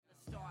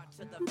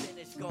to the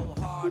finish, go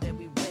hard and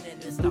we winning.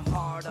 It's the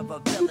heart of a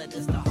villain,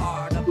 it's the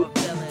heart of a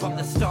villain. From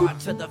the start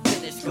to the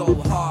finish, go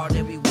hard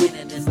and we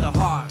winning. It's the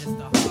heart.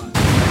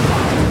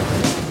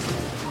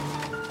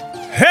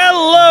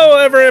 Hello,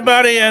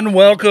 everybody, and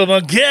welcome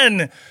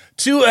again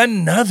to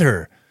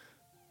another,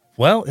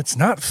 well, it's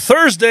not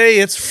Thursday,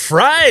 it's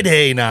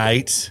Friday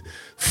night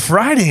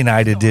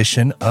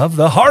edition of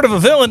The Heart of a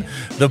Villain,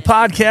 the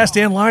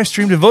podcast and live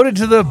stream devoted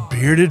to the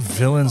bearded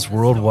villains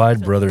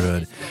worldwide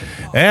brotherhood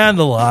and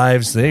the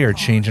lives they are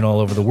changing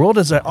all over the world.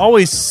 As I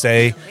always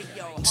say,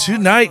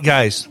 tonight,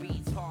 guys,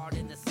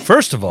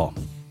 first of all,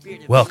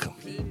 welcome.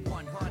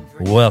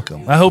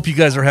 I hope you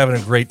guys are having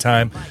a great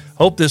time.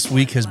 Hope this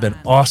week has been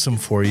awesome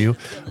for you.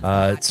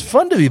 It's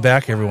fun to be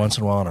back every once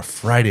in a while on a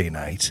Friday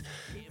night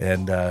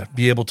and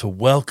be able to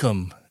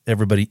welcome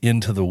everybody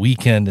into the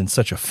weekend in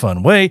such a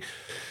fun way.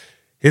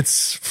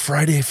 It's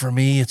Friday for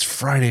me. It's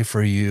Friday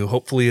for you.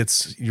 Hopefully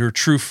it's your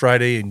true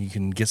Friday and you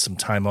can get some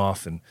time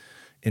off and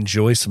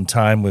enjoy some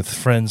time with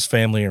friends,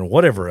 family, and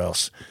whatever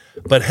else.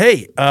 But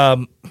hey,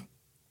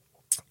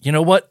 you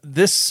know what?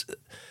 This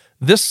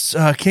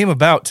came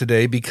about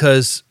today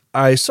because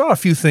I saw a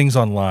few things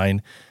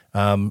online,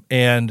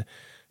 and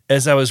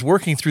as I was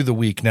working through the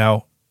week,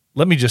 now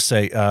let me just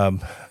say,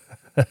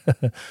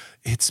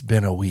 it's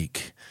been a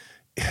week.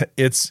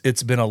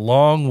 It's been a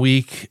long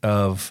week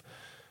of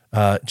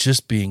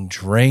just being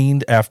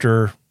drained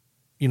after,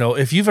 you know,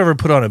 if you've ever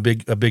put on a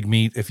big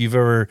meet, if you've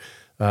ever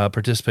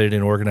participated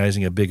in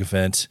organizing a big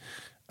event,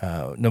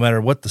 no matter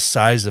what the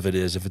size of it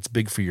is, if it's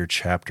big for your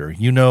chapter,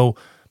 you know,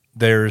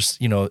 there's,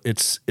 you know,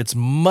 it's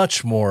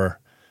much more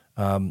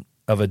of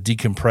a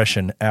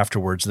decompression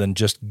afterwards than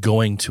just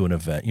going to an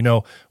event. You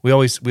know, we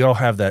all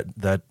have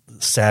that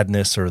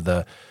sadness or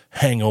the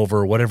hangover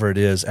or whatever it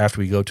is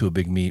after we go to a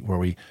big meet where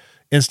we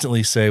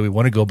instantly say we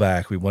want to go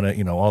back, we want to,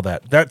 you know, all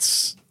that.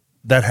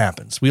 That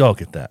happens. We all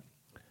get that.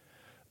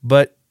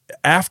 But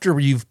after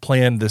you've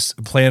planned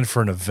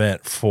for an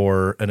event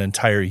for an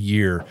entire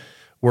year,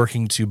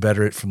 working to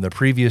better it from the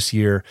previous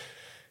year,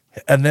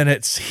 and then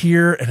it's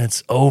here and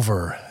it's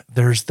over,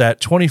 there's that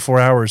 24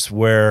 hours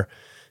where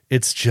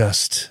it's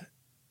just,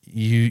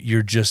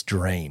 you're just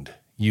drained.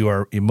 You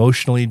are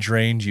emotionally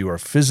drained. You are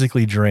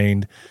physically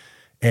drained.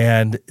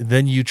 And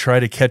then you try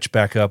to catch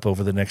back up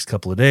over the next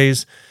couple of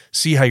days,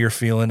 see how you're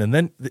feeling, and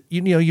then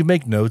you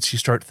make notes. You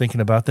start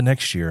thinking about the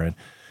next year, and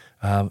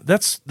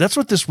that's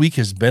what this week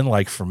has been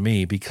like for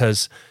me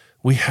because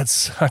we had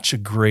such a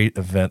great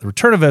event. The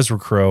return of Ezra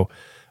Crow,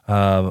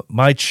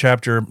 my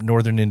chapter,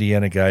 Northern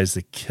Indiana guys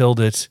that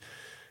killed it.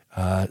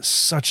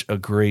 Such a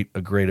great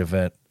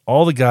event.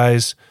 All the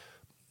guys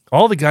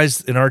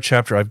in our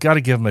chapter, I've got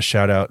to give them a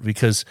shout out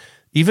because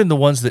even the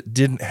ones that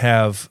didn't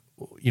have,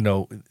 you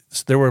know,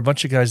 there were a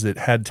bunch of guys that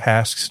had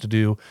tasks to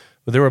do,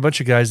 but there were a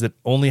bunch of guys that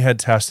only had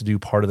tasks to do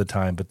part of the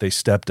time, but they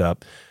stepped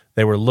up.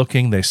 They were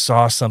looking, they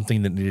saw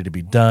something that needed to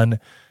be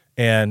done.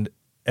 And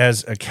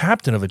as a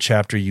captain of a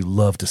chapter, you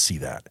love to see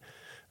that.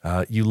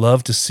 You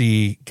love to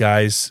see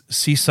guys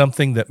see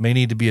something that may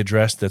need to be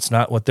addressed. That's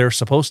not what they're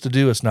supposed to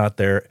do. It's not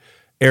their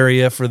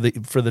area for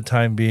the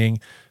time being,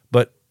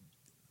 but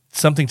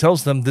something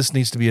tells them this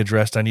needs to be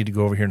addressed. I need to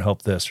go over here and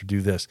help this or do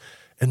this.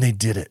 And they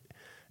did it.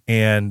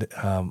 And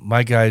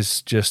my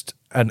guys just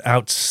an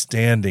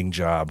outstanding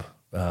job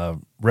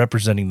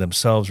representing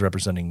themselves,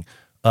 representing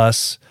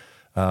us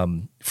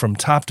from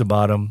top to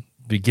bottom,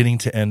 beginning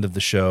to end of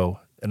the show.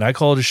 And I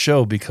call it a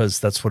show because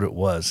that's what it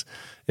was.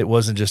 It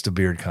wasn't just a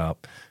beard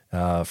comp.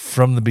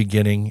 From the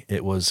beginning,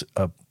 it was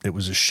a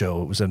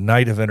show. It was a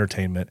night of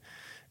entertainment.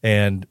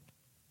 And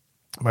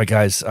my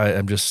guys,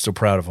 I'm just so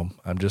proud of them.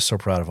 I'm just so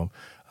proud of them.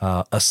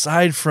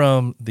 Aside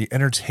from the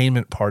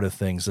entertainment part of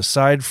things,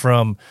 aside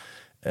from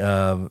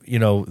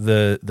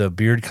the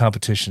beard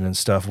competition and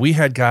stuff, we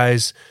had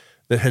guys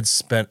that had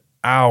spent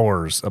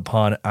hours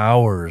upon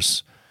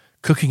hours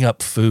cooking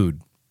up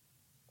food,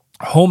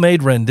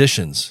 homemade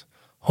renditions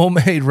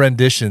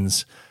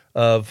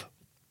of,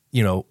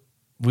 you know,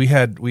 we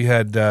had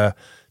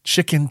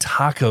chicken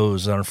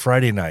tacos on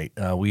Friday night.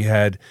 We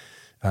had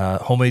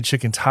homemade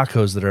chicken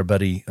tacos that our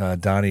buddy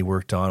Donnie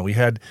worked on. We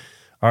had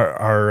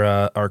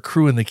our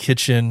crew in the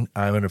kitchen.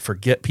 I'm going to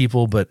forget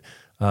people, but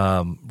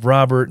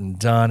Robert and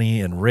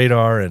Donnie and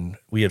Radar, and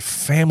we had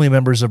family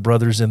members of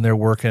brothers in there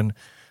working.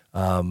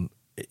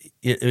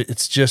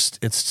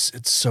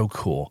 It's so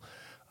cool.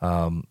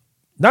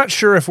 Not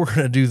sure if we're going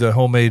to do the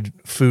homemade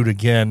food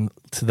again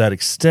to that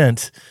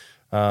extent,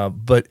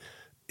 but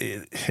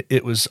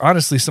it was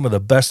honestly some of the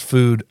best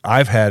food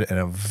I've had in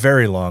a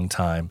very long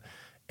time,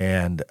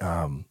 and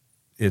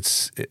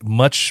it's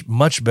much,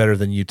 much better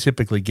than you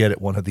typically get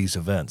at one of these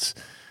events.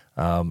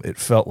 It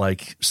felt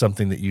like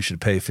something that you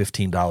should pay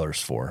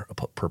 $15 for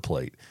per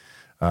plate.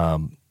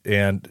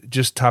 And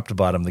just top to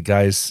bottom, the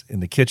guys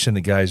in the kitchen,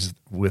 the guys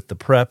with the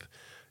prep,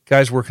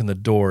 guys working the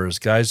doors,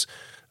 guys,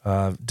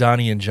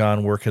 Donnie and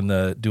John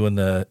doing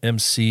the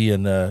MC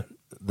and the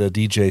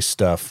DJ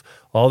stuff,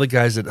 all the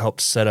guys that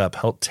helped set up,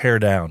 helped tear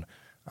down.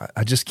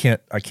 I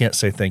can't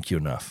say thank you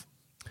enough.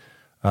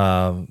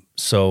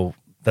 So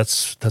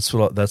That's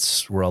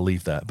where I'll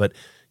leave that. But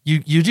you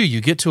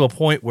get to a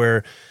point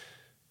where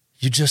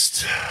you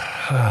just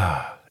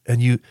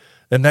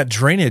and that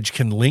drainage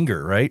can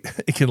linger, right?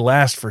 It can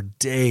last for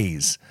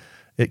days.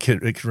 It can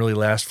really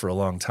last for a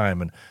long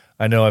time. And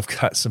I know I've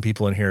got some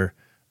people in here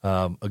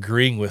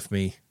agreeing with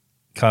me,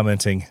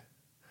 commenting.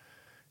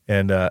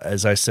 And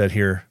as I said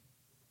here,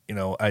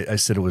 I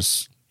said it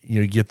was,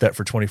 you get that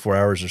for 24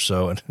 hours or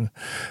so. And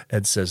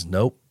Ed says,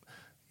 nope.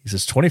 He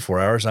says, 24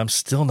 hours, I'm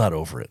still not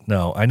over it.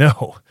 No, I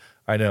know.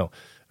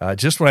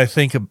 Just when I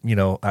think,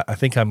 I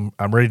think I'm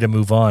ready to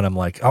move on, I'm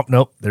like, oh,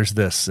 nope, there's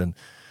this. And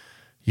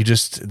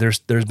there's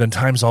been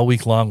times all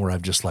week long where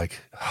I'm just like,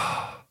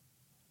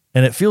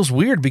 and it feels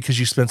weird because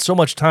you spend so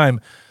much time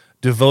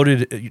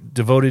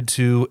devoted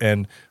to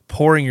and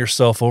pouring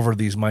yourself over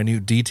these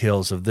minute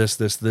details of this,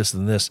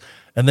 and this,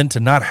 and then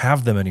to not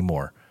have them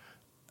anymore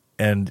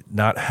and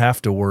not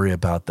have to worry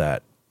about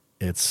that.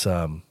 It's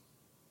a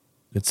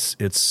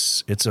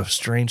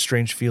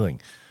strange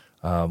feeling.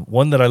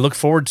 One that I look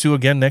forward to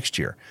again next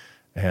year.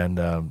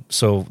 And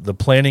so the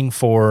planning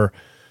for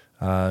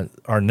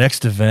our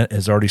next event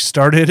has already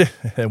started,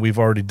 and we've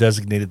already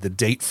designated the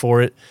date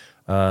for it.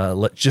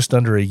 Just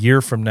under a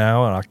year from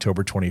now, on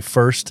October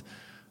 21st,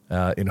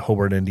 in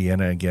Hobart,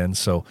 Indiana again.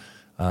 So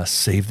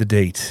save the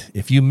date.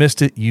 If you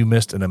missed it, you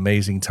missed an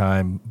amazing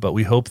time, but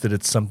we hope that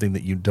it's something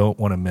that you don't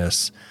want to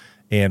miss.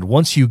 And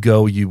once you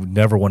go, you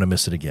never want to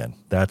miss it again.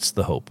 That's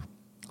the hope.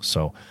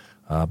 So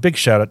big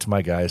shout out to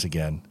my guys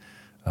again.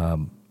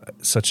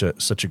 Such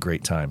a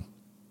great time.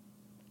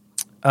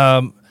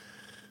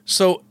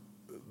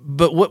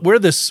 But where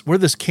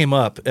this came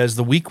up as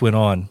the week went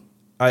on,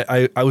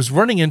 I was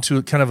running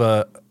into kind of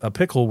a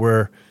pickle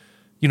where,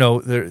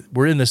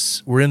 we're in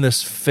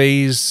this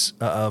phase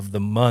of the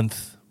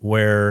month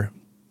where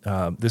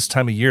this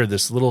time of year,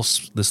 this little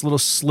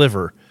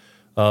sliver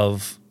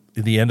of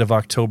the end of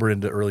October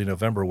into early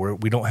November, where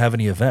we don't have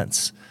any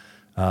events.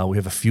 We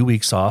have a few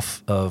weeks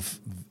off of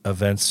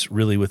events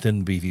really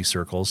within BV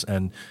circles,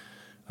 and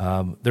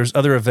there's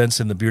other events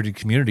in the bearded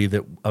community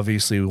that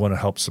obviously we want to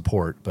help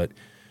support. But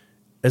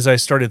as I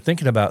started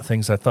thinking about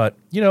things, I thought,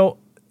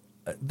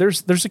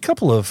 there's a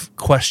couple of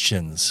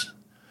questions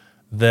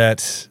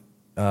that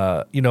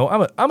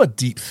I'm a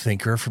deep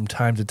thinker from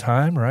time to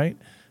time, right?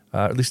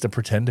 At least I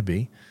pretend to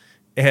be,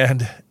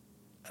 and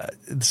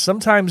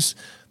sometimes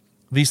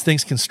these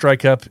things can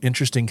strike up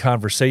interesting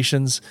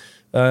conversations,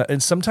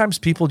 and sometimes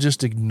people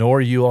just ignore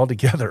you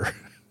altogether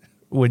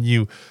when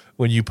you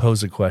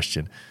pose a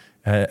question,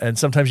 and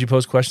sometimes you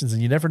pose questions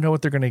and you never know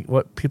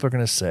what people are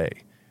gonna say.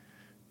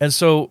 And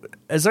so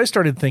as I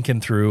started thinking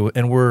through,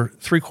 and we're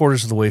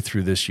 3/4 of the way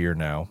through this year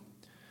now,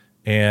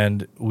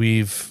 and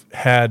we've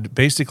had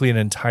basically an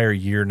entire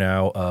year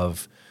now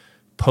of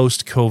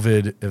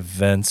post-COVID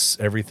events.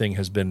 Everything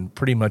has been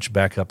pretty much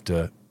back up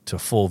to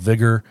full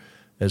vigor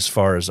as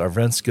far as our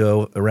events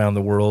go around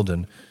the world.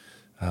 And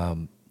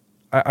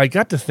I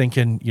got to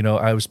thinking,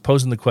 I was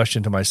posing the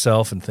question to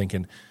myself and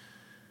thinking,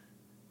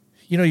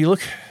 you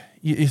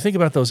think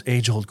about those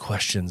age-old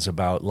questions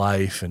about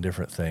life and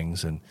different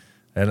things. And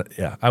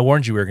yeah, I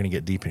warned you we were going to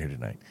get deep in here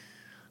tonight.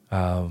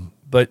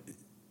 But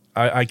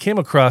I came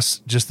across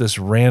just this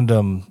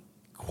random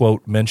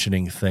quote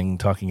mentioning thing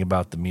talking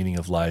about the meaning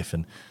of life.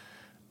 And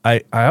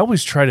I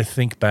always try to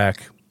think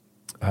back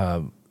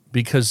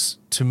because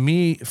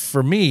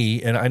for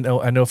me, and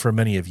I know for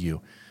many of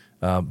you,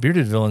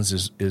 Bearded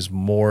Villains is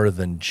more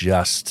than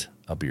just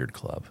a beard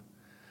club.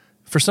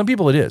 For some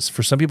people it is.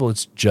 For some people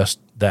it's just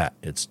that.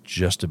 It's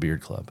just a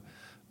beard club.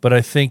 But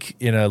I think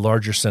in a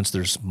larger sense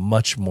there's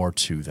much more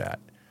to that.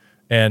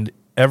 And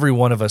every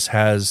one of us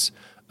has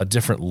a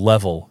different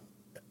level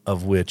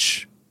of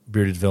which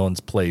Bearded Villains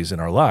plays in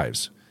our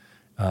lives.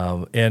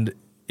 And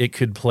it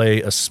could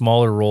play a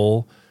smaller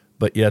role,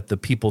 but yet the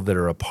people that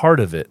are a part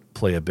of it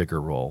play a bigger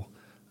role.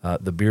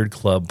 The beard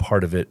club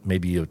part of it,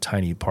 maybe a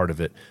tiny part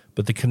of it,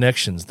 but the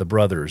connections, the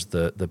brothers,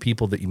 the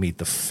people that you meet,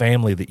 the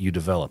family that you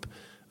develop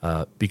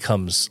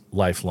becomes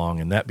lifelong,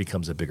 and that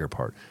becomes a bigger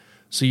part.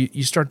 So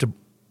you start to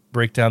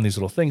break down these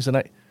little things, and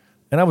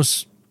I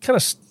was kind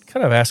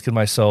of asking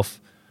myself,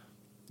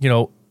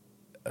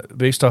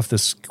 based off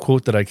this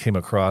quote that I came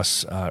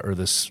across, or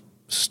this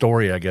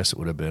story, I guess it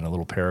would have been, a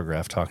little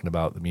paragraph talking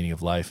about the meaning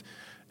of life,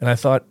 and I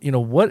thought,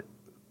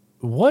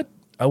 what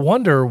I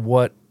wonder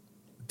what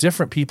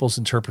different people's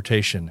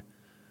interpretation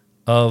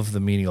of the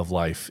meaning of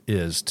life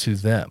is to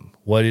them,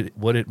 what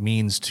it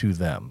means to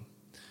them.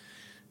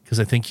 Because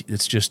I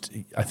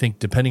think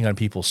depending on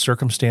people's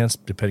circumstance,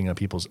 depending on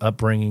people's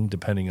upbringing,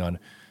 depending on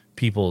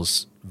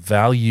people's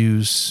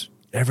values,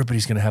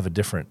 everybody's going to have a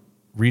different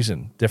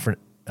reason, different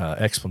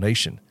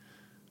explanation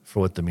for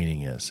what the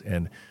meaning is.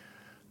 And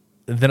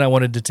then I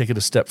wanted to take it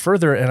a step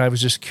further, and I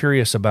was just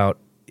curious about,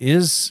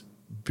 is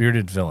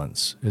Bearded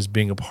Villains, is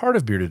being a part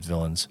of Bearded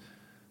Villains,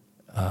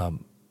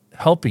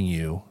 helping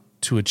you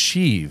to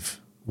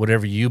achieve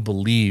whatever you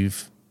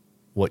believe,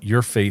 what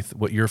your faith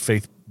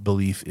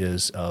belief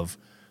is of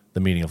the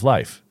meaning of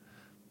life.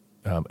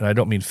 And I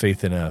don't mean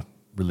faith in a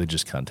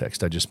religious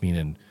context. I just mean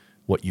in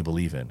what you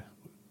believe in.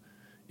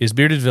 Is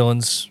Bearded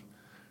Villains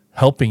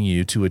helping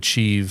you to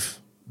achieve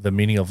the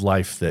meaning of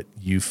life that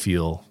you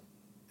feel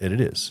that it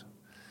is?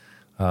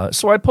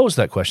 So I posed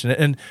that question,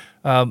 and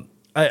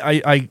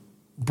I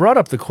brought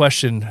up the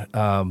question,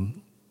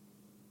 and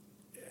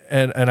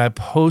I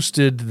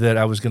posted that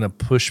I was going to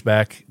push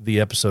back the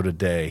episode a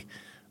day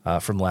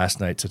from last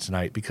night to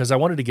tonight because I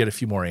wanted to get a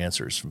few more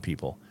answers from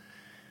people.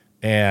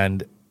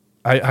 And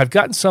I've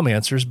gotten some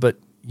answers, but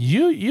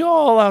you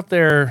all out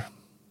there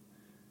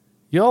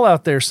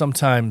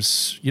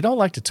sometimes you don't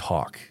like to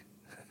talk,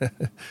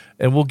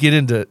 and we'll get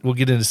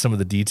into some of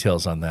the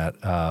details on that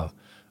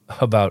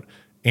about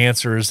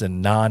answers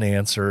and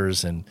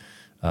non-answers and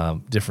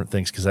different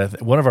things. Because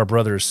one of our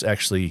brothers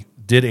actually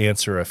did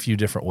answer a few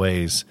different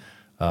ways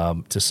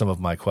to some of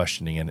my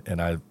questioning,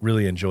 and I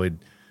really enjoyed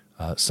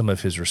some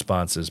of his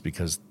responses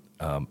because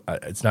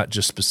it's not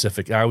just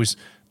specific. I always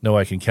know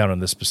I can count on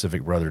this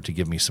specific brother to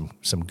give me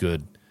some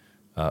good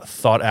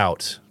thought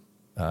out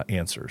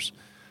answers.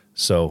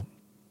 So,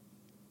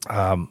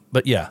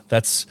 but yeah,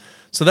 that's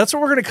what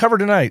we're going to cover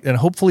tonight, and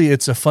hopefully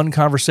it's a fun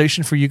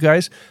conversation for you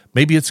guys.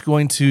 Maybe it's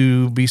going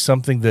to be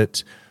something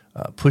that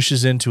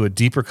pushes into a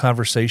deeper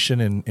conversation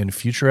in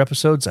future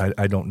episodes.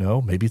 I don't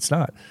know. Maybe it's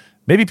not.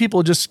 Maybe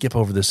people just skip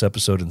over this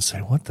episode and say,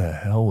 "What the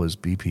hell was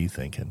BP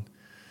thinking?"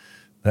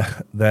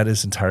 That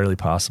is entirely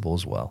possible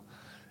as well.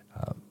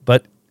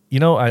 But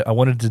I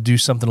wanted to do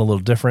something a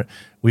little different.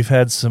 We've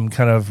had some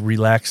kind of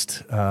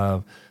relaxed,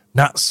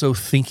 not so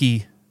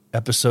thinky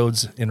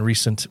episodes in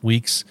recent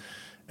weeks,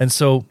 and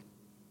so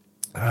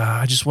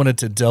I just wanted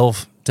to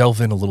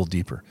delve in a little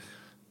deeper.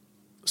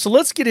 So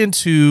let's get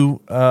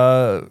into.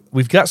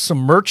 We've got some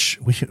merch.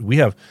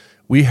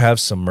 We have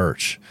some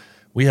merch.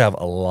 We have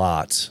a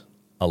lot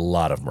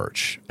of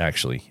merch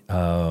actually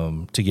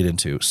to get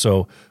into.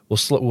 So we're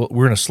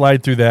going to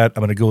slide through that.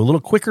 I'm going to go a little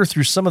quicker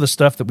through some of the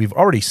stuff that we've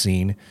already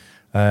seen,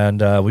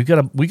 and we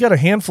got a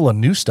handful of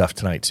new stuff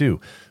tonight too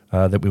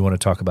that we want to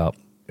talk about.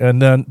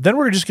 And then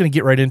we're just going to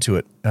get right into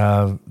it,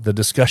 the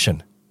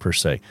discussion per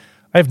se.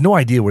 I have no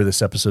idea where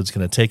this episode's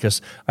going to take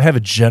us. I have a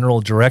general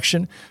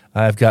direction.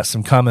 I've got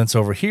some comments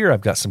over here.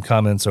 I've got some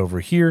comments over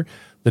here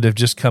that have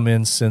just come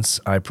in since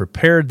I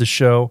prepared the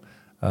show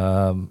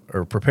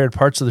or prepared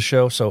parts of the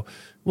show. So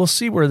we'll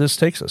see where this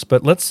takes us.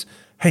 But let's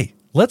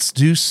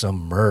do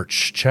some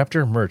merch.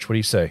 Chapter merch. What do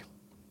you say?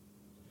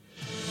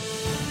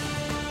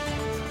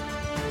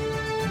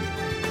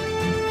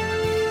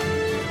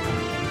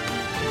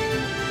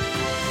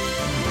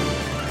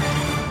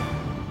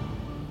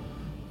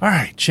 All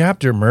right,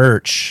 chapter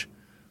merch.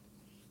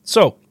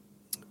 So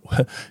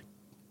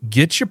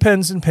get your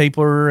pens and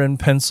paper and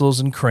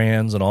pencils and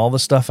crayons and all the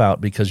stuff out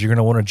because you're going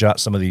to want to jot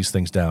some of these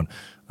things down.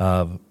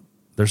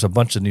 There's a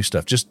bunch of new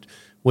stuff. Just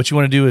what you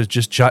want to do is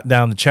just jot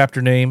down the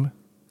chapter name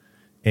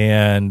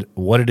and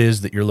what it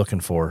is that you're looking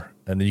for,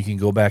 and then you can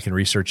go back and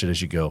research it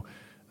as you go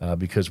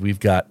because we've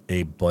got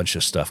a bunch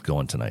of stuff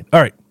going tonight.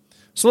 All right,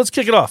 so let's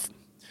kick it off.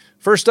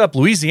 First up,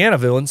 Louisiana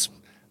Villains.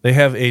 They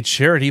have a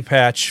charity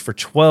patch for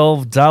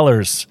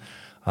 $12.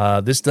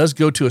 This does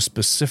go to a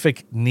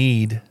specific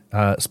need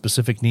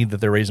that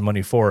they're raising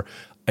money for.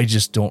 I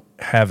just don't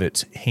have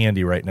it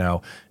handy right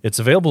now. It's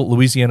available at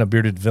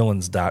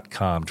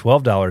LouisianaBeardedVillains.com.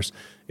 $12.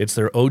 It's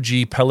their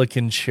OG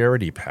Pelican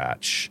charity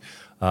patch.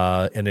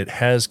 And it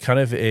has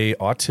kind of a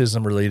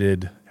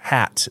autism-related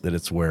hat that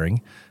it's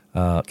wearing.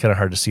 Kind of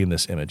hard to see in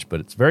this image, but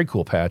it's a very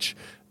cool patch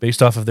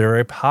based off of their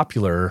very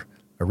popular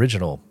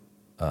original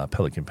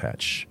Pelican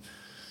patch.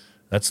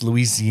 That's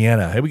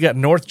Louisiana. Hey, we got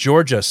North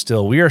Georgia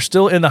still. We are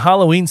still in the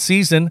Halloween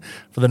season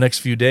for the next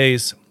few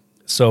days.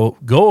 So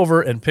go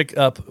over and pick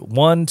up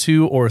 1,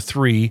 2, or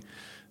 3.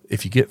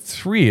 If you get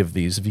 3 of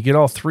these, if you get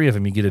all 3 of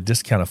them, you get a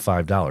discount of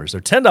 $5.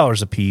 They're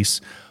 $10 a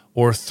piece,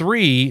 or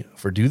 3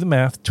 for, do the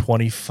math,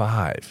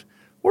 $25.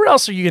 Where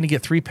else are you going to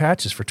get 3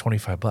 patches for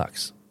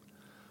 $25?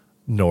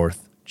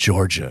 North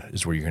Georgia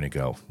is where you're going to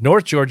go.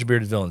 North Georgia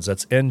Bearded Villains.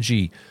 That's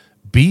ngbv.org.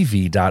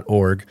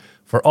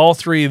 For all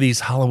 3 of these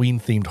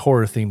Halloween-themed,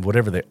 horror-themed,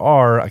 whatever they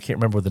are, I can't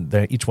remember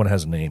each one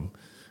has a name,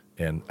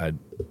 and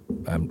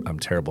I'm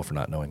terrible for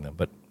not knowing them.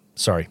 But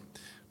sorry,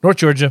 North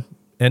Georgia,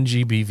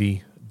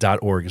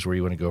 ngbv.org is where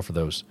you want to go for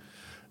those.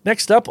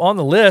 Next up on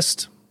the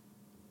list,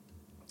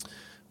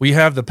 we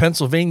have the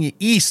Pennsylvania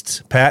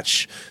East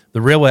patch, the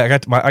railway. I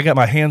got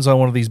my hands on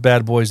one of these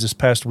bad boys this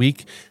past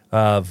week.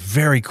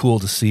 Very cool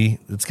to see.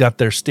 It's got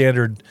their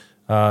standard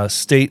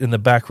state in the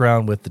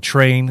background with the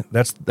train.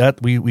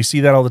 We see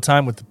that all the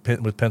time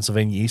with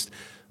Pennsylvania East,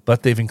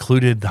 but they've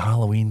included the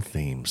Halloween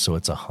theme, so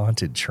it's a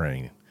haunted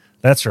train.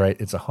 That's right,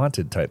 it's a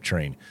haunted type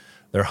train.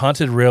 Their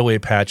haunted railway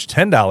patch,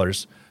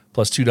 $10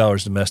 plus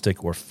 $2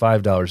 domestic or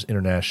 $5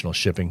 international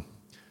shipping.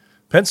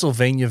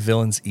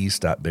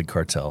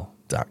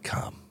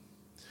 PennsylvaniaVillainsEast.BigCartel.com.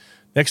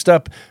 Next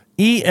up,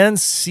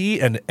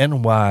 ENC and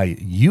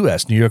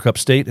NYUS, New York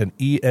Upstate, and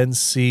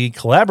ENC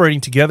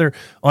collaborating together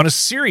on a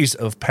series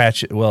of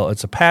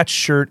it's a patch,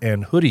 shirt,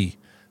 and hoodie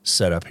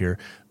setup here.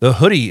 The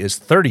hoodie is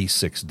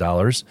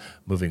 $36.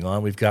 Moving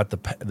on, we've got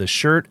the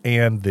shirt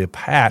and the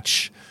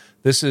patch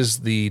This is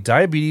the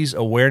diabetes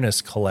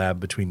awareness collab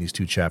between these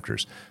two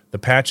chapters. The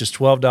patch is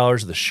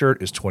 $12, the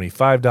shirt is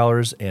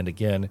 $25, and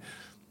again,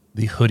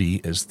 the hoodie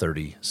is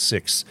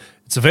 $36.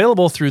 It's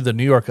available through the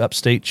New York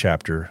Upstate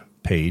chapter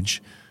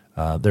page,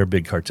 their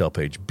Big Cartel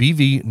page,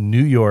 BV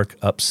New York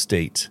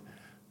Upstate,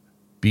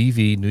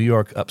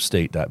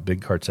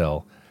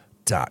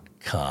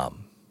 bvnewyorkupstate.bigcartel.com.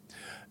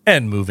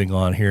 And moving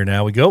on here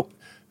now we go.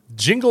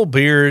 Jingle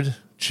Beard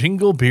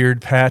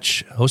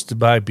patch hosted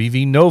by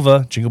BV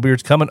Nova. Jingle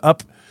Beard's coming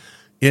up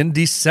in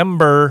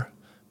December.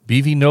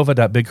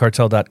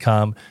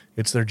 bvnova.bigcartel.com.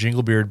 It's their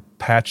Jingle Beard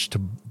patch to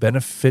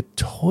benefit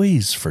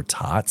Toys for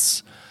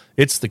Tots.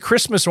 It's the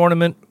Christmas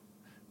ornament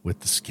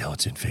with the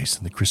skeleton face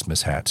and the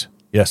Christmas hat.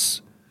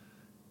 Yes.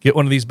 Get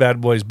one of these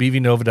bad boys,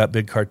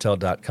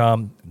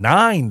 bvnova.bigcartel.com.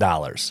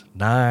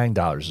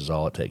 $9 is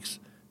all it takes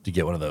to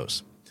get one of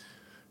those.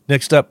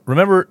 Next up,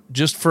 remember,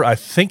 I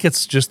think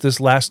it's just this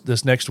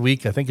next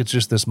week, I think it's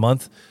just this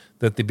month,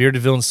 that the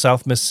Bearded Villains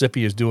South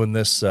Mississippi is doing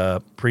this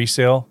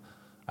pre-sale,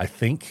 I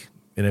think.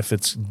 And if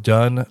it's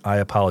done, I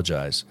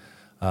apologize.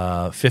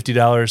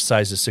 $50,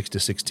 sizes 6 to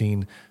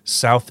 16,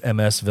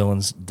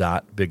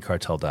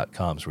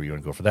 southmsvillains.bigcartel.com is where you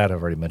want to go for that.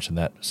 I've already mentioned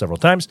that several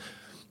times.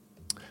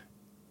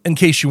 In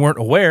case you weren't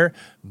aware,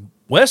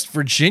 West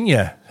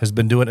Virginia has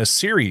been doing a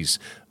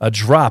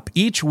drop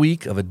each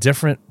week of a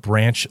different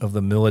branch of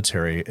the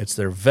military. It's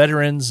their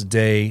Veterans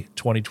Day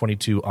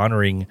 2022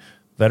 honoring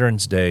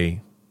Veterans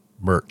Day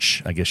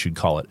merch, I guess you'd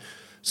call it.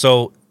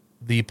 So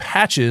the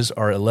patches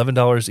are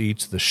 $11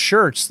 each. The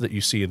shirts that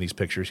you see in these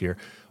pictures here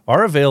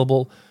are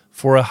available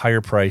for a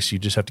higher price. You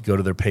just have to go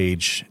to their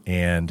page,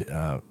 and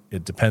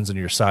it depends on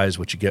your size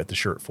what you get the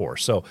shirt for.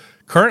 So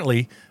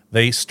currently,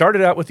 they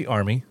started out with the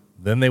Army,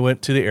 then they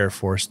went to the Air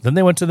Force, then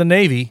they went to the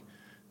Navy.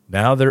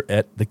 Now they're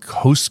at the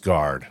Coast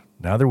Guard.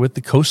 Now they're with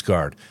the Coast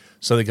Guard.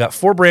 So they got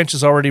 4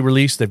 branches already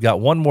released. They've got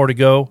 1 more to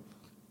go.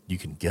 You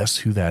can guess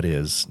who that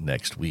is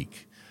next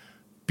week.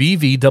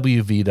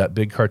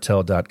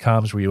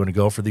 bvwv.bigcartel.com is where you want to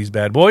go for these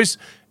bad boys.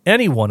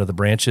 Any one of the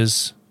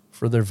branches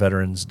for their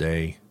Veterans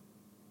Day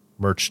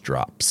merch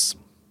drops.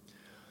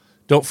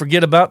 Don't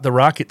forget about the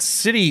Rocket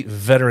City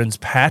Veterans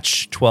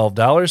Patch,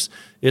 $12.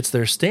 It's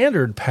their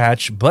standard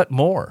patch, but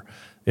more.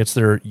 It's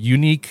their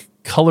unique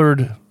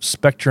colored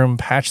spectrum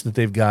patch that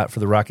they've got for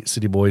the Rocket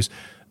City boys,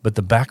 but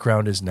the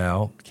background is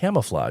now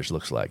camouflage,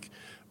 looks like.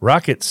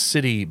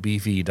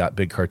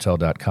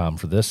 RocketCityBV.bigcartel.com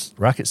for this.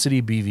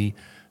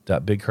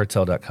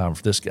 RocketCityBV.bigcartel.com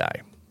for this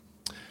guy.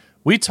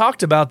 We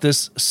talked about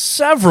this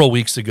several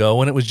weeks ago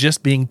when it was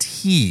just being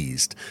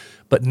teased,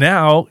 but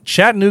now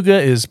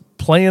Chattanooga is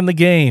playing the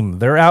game.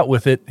 They're out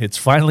with it. It's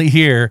finally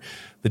here.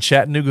 The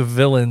Chattanooga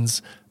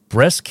Villains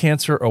Breast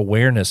Cancer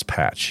Awareness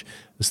Patch.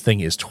 This thing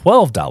is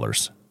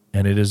 $12,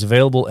 and it is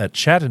available at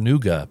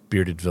Chattanooga,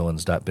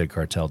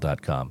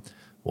 beardedvillains.bigcartel.com.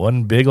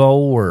 One big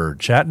old word,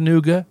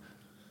 Chattanooga,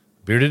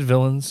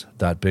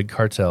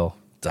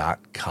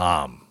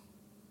 beardedvillains.bigcartel.com.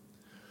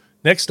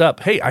 Next up,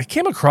 hey, I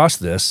came across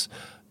this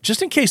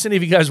just in case any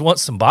of you guys want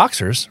some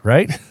boxers,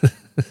 right?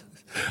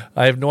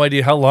 I have no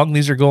idea how long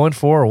these are going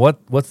for or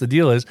what the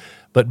deal is,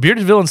 but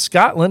Bearded Villains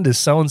Scotland is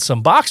selling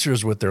some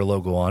boxers with their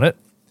logo on it.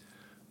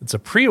 It's a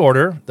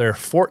pre-order. They're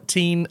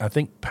 14, I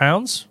think,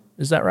 pounds.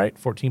 Is that right?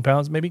 14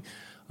 pounds, maybe?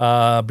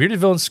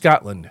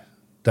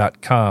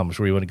 BeardedVillainsScotland.com is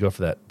where you want to go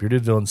for that.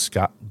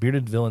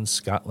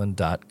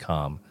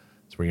 BeardedVillainsScotland.com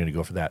is where you're going to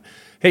go for that.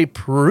 Hey,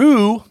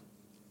 Peru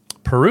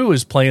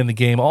is playing the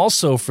game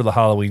also for the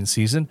Halloween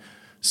season.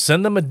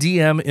 Send them a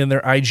DM in their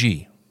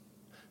IG.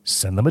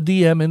 Send them a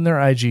DM in their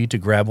IG to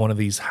grab one of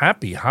these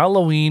Happy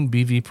Halloween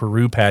BV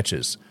Peru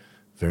patches.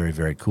 Very,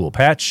 very cool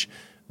patch.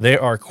 They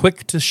are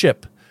quick to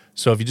ship.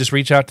 So if you just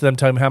reach out to them,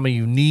 tell them how many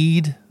you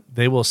need,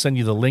 they will send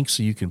you the link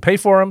so you can pay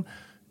for them.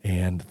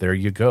 And there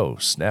you go.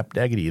 Snap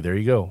daggity. There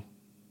you go.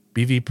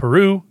 BV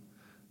Peru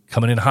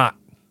coming in hot.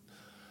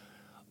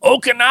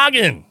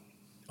 Okanagan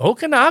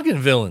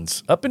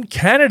Villains up in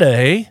Canada,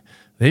 eh?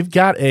 They've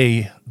got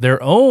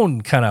their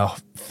own kind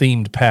of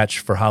themed patch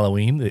for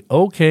Halloween, the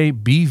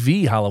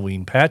OKBV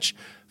Halloween patch,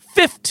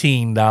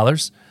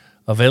 $15,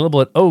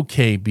 available at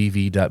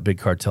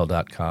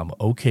okbv.bigcartel.com,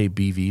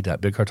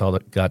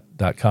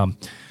 okbv.bigcartel.com.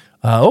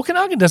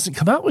 Okanagan doesn't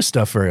come out with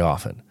stuff very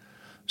often,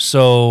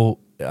 so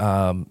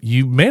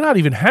you may not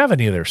even have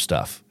any of their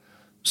stuff.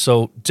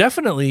 So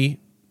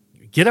definitely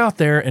get out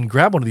there and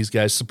grab one of these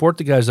guys. Support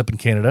the guys up in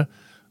Canada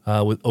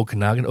with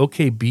Okanagan,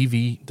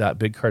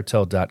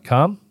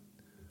 okbv.bigcartel.com.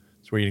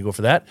 That's where you're going to go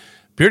for that.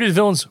 Bearded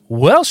Villains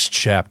Welsh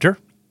chapter.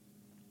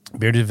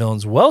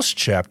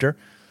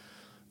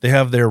 They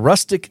have their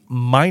Rustic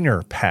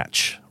Minor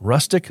patch.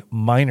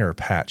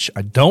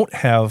 I don't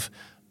have.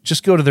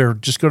 Just go to their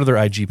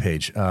IG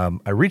page.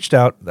 I reached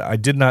out. I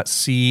did not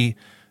see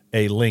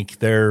a link.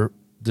 Their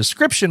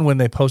description when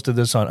they posted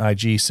this on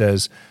IG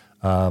says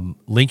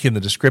link in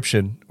the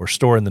description or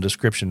store in the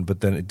description,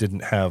 but then it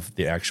didn't have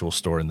the actual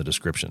store in the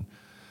description.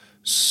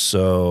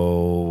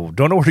 So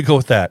don't know where to go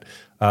with that.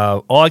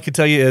 All I can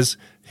tell you is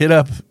hit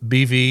up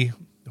BV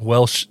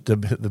Welsh, the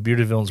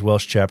Bearded Villains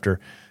Welsh chapter,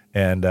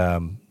 and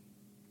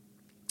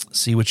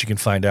see what you can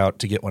find out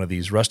to get one of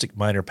these rustic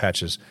miner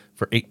patches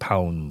for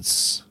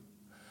 £8.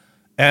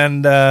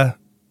 And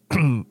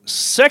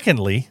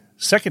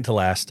second to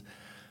last,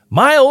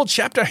 my old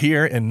chapter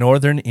here in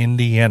northern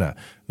Indiana.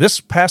 This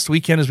past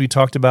weekend, as we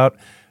talked about,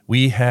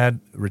 we had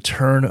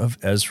return of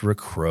Ezra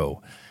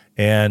Crow.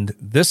 And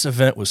this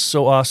event was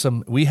so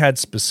awesome. We had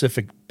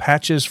specific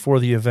patches for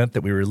the event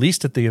that we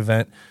released at the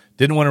event.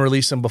 Didn't want to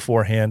release them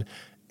beforehand.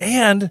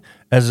 And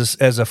as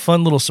a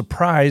fun little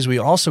surprise, we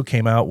also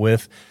came out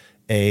with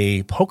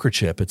a poker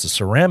chip. It's a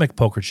ceramic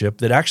poker chip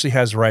that actually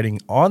has writing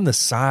on the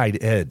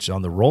side edge,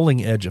 on the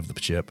rolling edge of the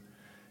chip.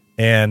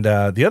 And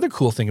the other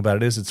cool thing about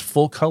it is it's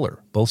full color,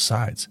 both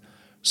sides.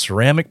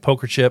 Ceramic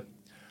poker chip.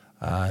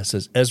 It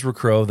says Ezra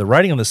Crow. The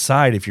writing on the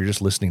side, if you're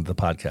just listening to the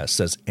podcast,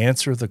 says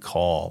answer the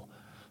call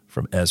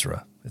from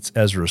Ezra. It's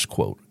Ezra's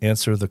quote,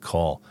 answer the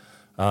call.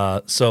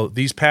 So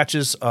these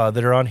patches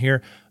that are on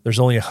here, there's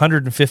only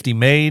 150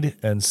 made,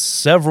 and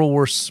several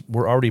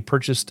were already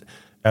purchased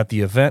at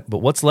the event, but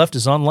what's left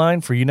is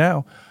online for you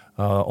now.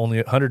 Only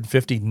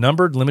 150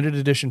 numbered limited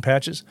edition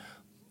patches,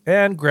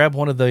 and grab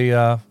one of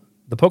the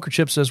poker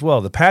chips as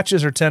well. The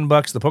patches are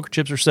 $10, the poker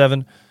chips are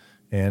 $7,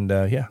 and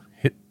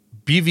hit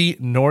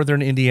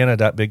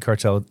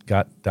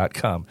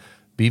bvnorthernindiana.bigcartel.com.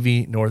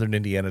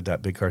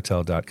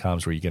 bvnorthernindiana.bigcartel.com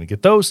is where you're going to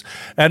get those.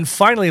 And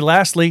finally,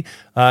 lastly,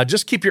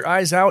 just keep your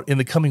eyes out in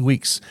the coming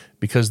weeks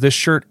because this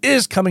shirt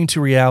is coming to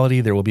reality.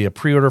 There will be a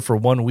pre-order for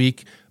 1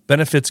 week.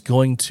 Benefits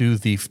going to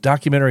the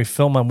documentary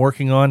film I'm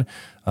working on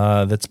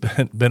that's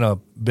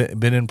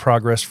been in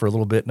progress for a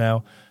little bit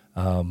now.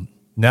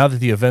 Now that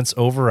the event's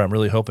over, I'm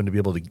really hoping to be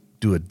able to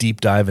do a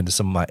deep dive into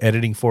some of my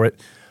editing for it.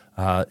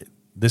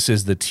 This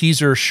is the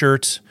teaser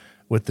shirt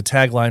with the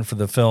tagline for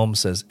the film,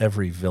 says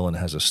every villain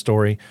has a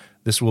story.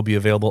 This will be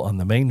available on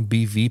the main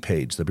BV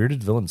page, the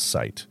Bearded Villains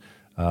site,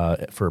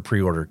 for a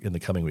pre-order in the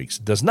coming weeks.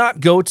 It does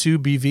not go to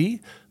BV.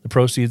 The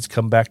proceeds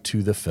come back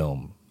to the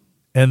film.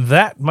 And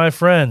that, my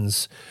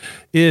friends,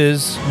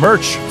 is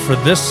merch for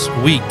this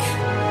week.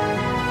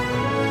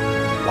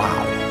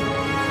 Wow.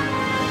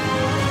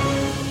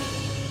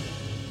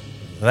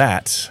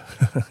 That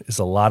is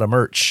a lot of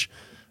merch.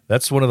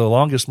 That's one of the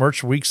longest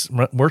merch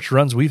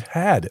runs we've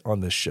had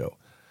on this show.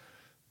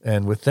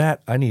 And with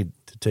that, I need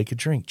to take a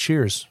drink.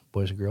 Cheers,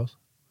 boys and girls.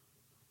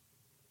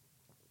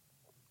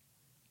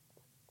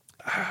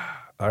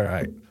 All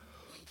right.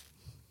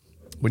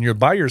 When you're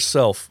by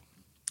yourself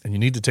and you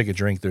need to take a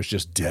drink, there's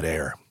just dead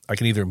air. I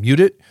can either mute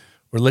it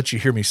or let you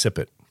hear me sip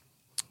it.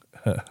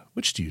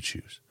 Which do you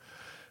choose?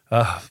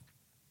 All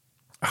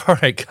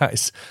right,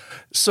 guys.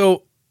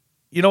 So,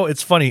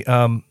 it's funny.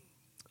 I'm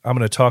going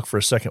to talk for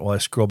a second while I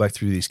scroll back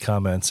through these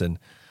comments and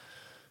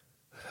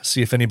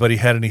see if anybody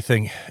had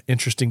anything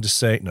interesting to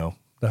say. No,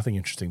 nothing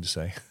interesting to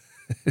say.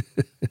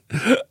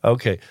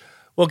 Okay.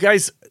 Well,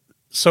 guys,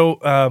 so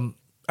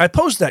I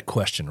posed that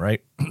question,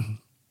 right?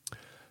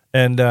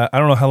 And I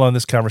don't know how long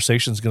this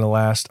conversation is going to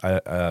last.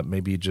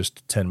 Maybe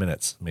just 10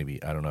 minutes,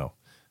 maybe. I don't know.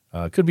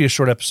 It could be a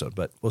short episode,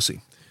 but we'll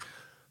see.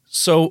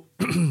 So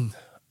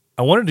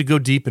I wanted to go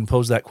deep and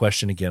pose that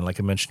question again, like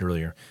I mentioned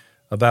earlier,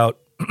 about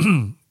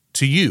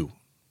to you,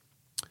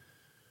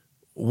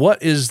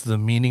 what is the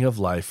meaning of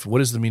life?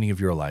 What is the meaning of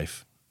your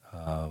life?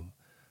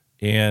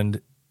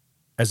 And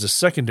as a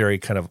secondary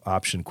kind of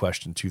option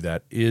question to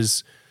that,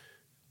 is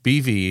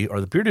BV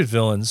or the Bearded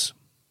Villains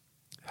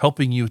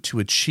helping you to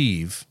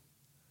achieve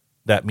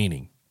that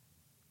meaning?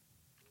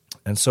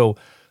 And so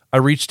I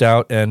reached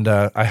out and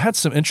I had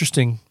some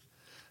interesting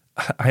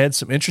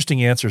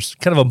answers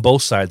kind of on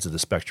both sides of the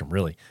spectrum,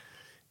 really.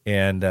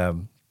 And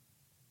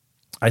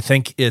I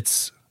think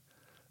it's,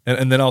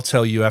 and then I'll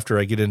tell you after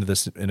I get into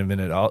this in a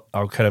minute,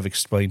 I'll kind of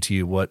explain to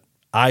you what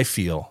I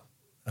feel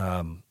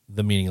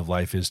the meaning of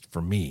life is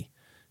for me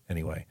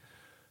anyway.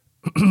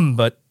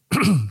 But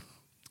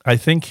I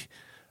think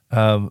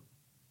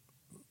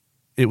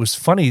it was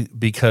funny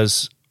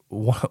because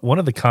one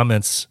of the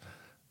comments,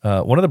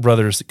 one of the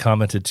brothers that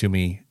commented to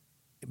me,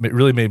 it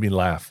really made me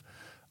laugh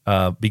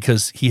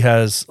because he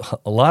has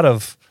a lot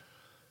of,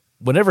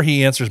 whenever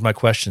he answers my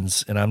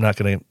questions, and I'm not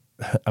going to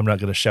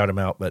shout him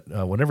out, but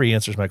whenever he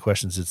answers my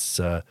questions, it's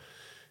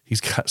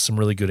he's got some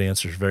really good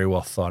answers, very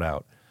well thought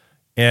out.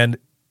 And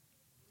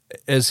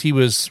as he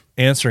was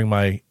answering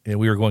and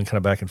we were going kind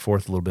of back and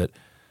forth a little bit,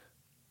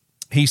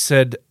 he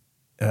said,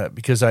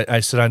 because I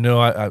said, I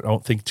know I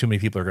don't think too many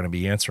people are going to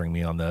be answering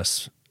me on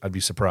this. I'd be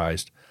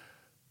surprised.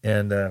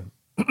 And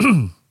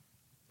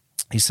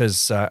he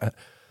says,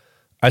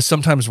 I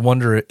sometimes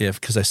wonder if,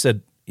 because I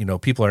said,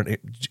 people aren't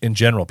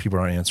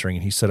answering.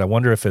 And he said, I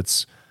wonder if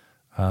it's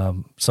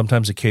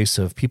sometimes a case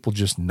of people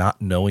just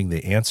not knowing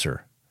the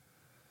answer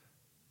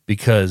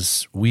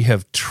because we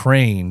have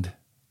trained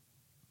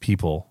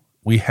people.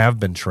 We have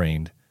been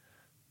trained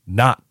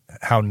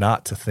how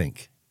not to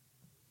think.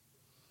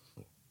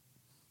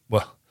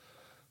 Well,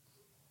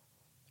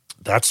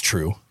 that's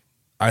true.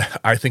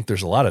 I think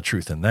there's a lot of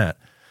truth in that.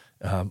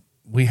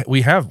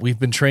 We've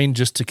been trained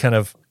just to kind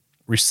of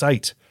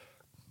recite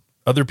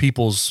other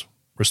people's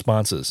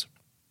responses.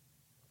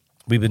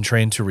 We've been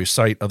trained to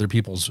recite other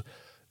people's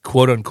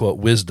quote unquote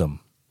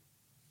wisdom.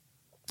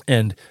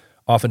 And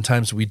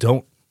oftentimes we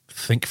don't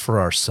think for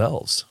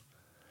ourselves.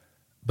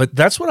 But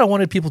that's what I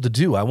wanted people to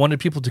do. I wanted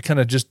people to kind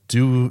of just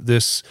do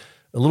this,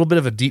 a little bit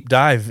of a deep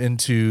dive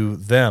into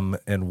them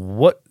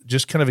and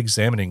just kind of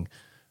examining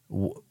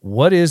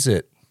what is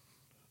it?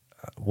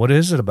 What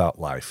is it about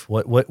life?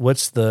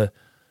 What's the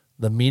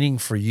meaning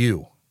for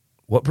you?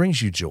 What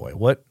brings you joy?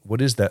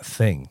 What is that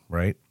thing,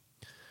 right?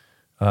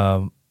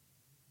 And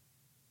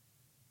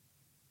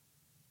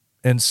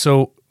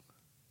so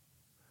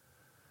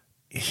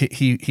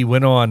he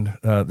went on.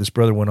 This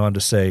brother went on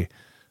to say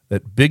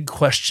that big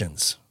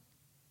questions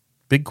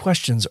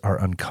are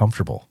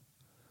uncomfortable.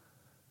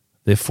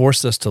 They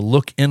force us to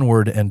look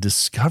inward and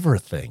discover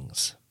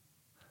things.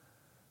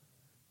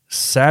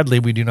 Sadly,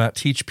 we do not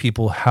teach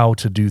people how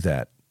to do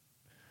that.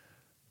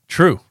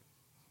 True.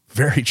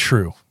 Very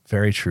true.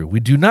 Very true. We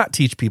do not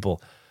teach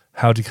people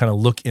how to kind of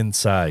look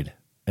inside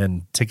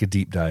and take a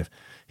deep dive.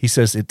 He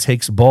says it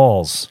takes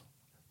balls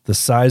the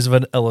size of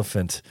an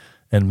elephant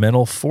and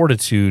mental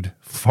fortitude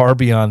far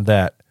beyond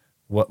that,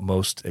 what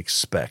most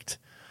expect.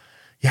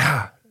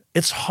 Yeah,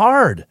 it's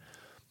hard.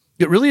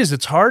 It really is.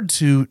 It's hard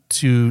to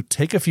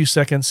take a few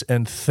seconds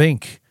and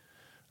think,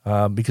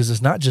 because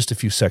it's not just a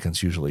few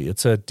seconds usually.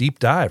 It's a deep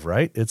dive,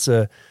 right?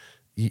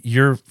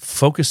 You're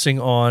focusing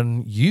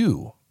on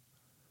you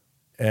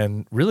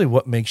and really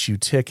what makes you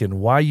tick and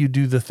why you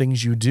do the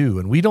things you do.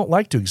 And we don't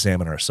like to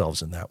examine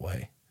ourselves in that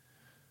way.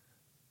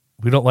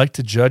 We don't like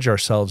to judge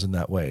ourselves in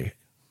that way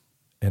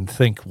and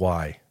think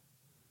why.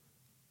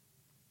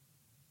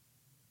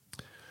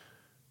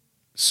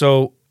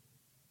 So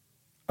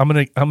I'm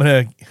gonna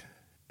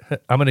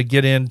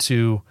get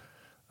into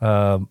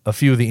a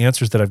few of the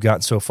answers that I've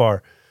gotten so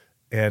far.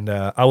 And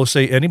I will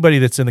say, anybody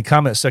that's in the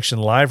comment section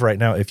live right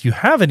now, if you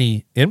have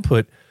any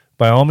input,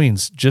 by all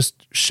means,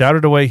 just shout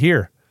it away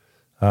here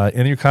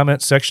in your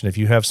comment section if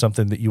you have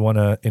something that you want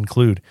to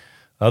include.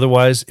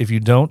 Otherwise, if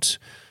you don't,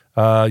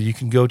 you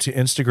can go to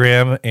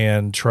Instagram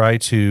and try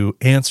to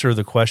answer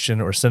the question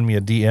or send me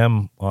a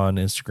DM on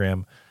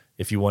Instagram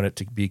if you want it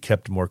to be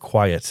kept more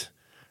quiet.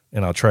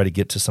 And I'll try to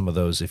get to some of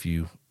those if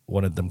you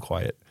wanted them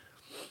quiet.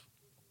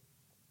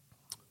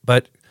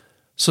 But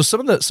so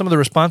some of the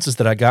responses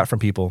that I got from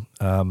people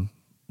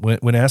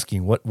when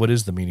asking what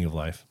is the meaning of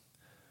life,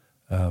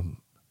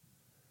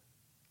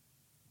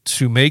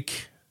 to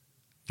make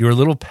your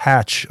little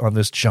patch on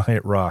this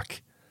giant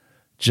rock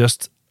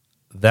just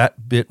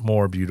that bit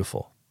more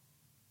beautiful.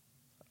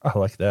 I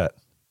like that.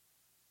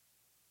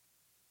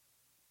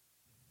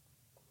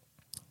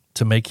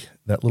 To make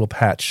that little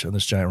patch on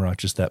this giant rock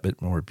just that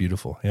bit more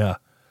beautiful. Yeah,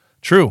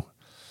 true.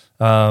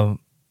 One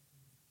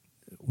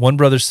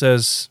brother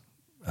says,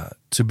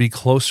 to be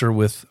closer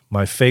with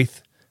my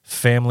faith,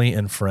 family,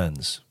 and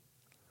friends.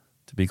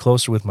 To be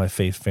closer with my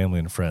faith, family,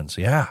 and friends.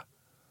 Yeah,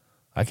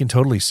 I can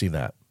totally see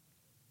that.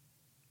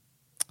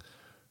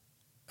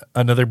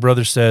 Another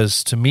brother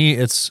says, to me,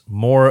 it's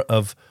more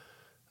of,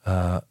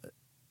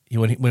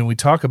 when we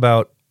talk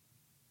about,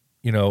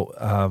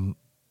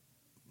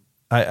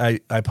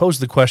 I posed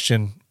the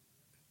question,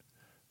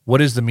 what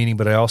is the meaning?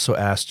 But I also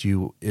asked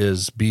you,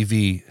 is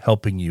BV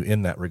helping you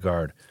in that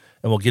regard?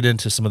 And we'll get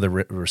into some of the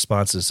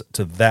responses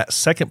to that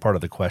second part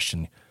of the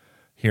question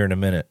here in a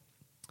minute.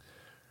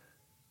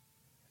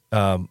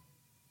 One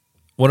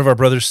of our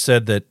brothers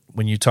said that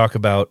when you talk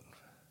about,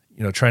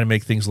 trying to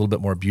make things a little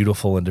bit more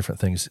beautiful and different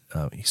things,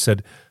 he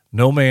said,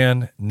 no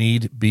man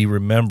need be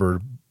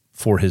remembered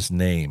for his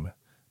name,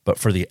 but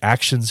for the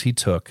actions he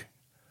took,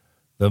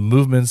 the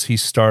movements he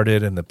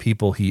started, and the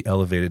people he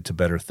elevated to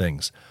better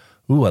things.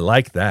 Ooh, I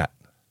like that.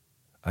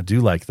 I do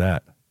like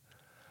that.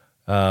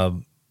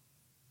 No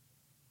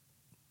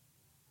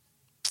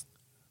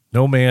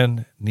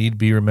man need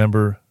be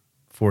remembered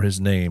for his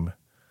name,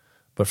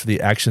 but for the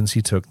actions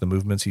he took, the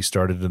movements he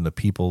started, and the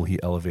people he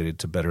elevated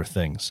to better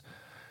things.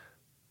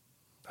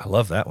 I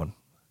love that one.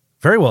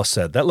 Very well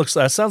said.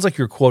 That sounds like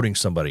you're quoting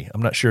somebody.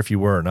 I'm not sure if you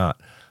were or not.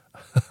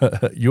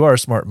 You are a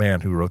smart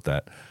man who wrote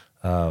that.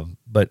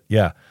 But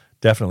yeah,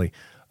 definitely.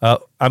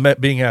 I'm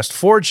being asked,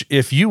 Forge,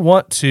 if you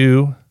want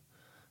to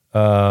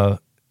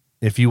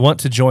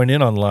join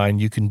in online,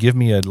 you can give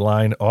me a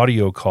line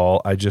audio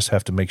call. I just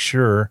have to make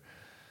sure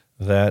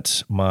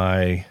that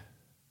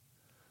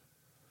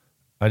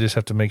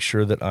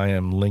I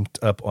am linked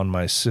up on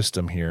my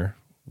system here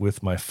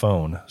with my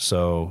phone.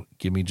 So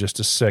give me just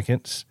a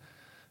second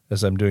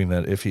as I'm doing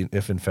that,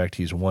 if in fact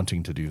he's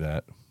wanting to do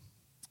that.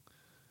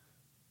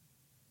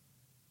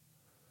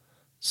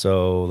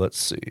 So let's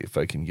see if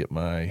I can get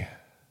my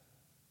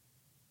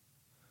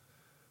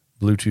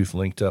Bluetooth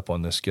linked up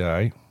on this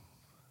guy.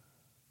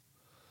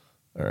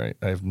 All right,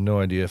 I have no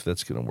idea if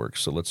that's going to work,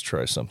 so let's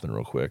try something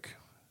real quick.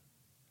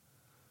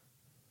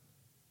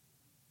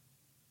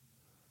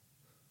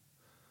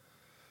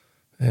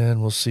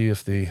 And we'll see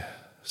if the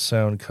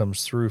sound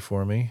comes through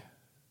for me.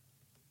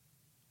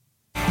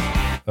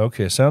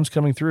 Okay, sound's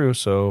coming through.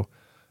 So,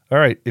 all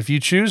right, if you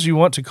choose you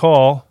want to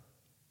call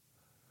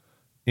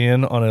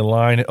in on a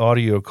line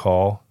audio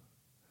call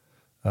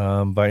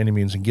by any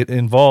means and get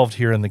involved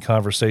here in the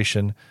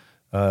conversation,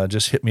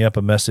 just hit me up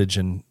a message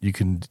and we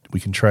can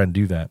try and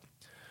do that.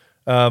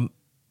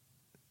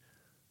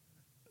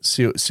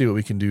 See what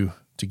we can do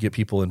to get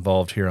people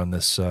involved here on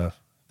this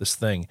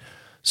thing.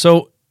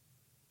 So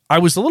I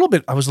was a little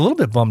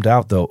bit bummed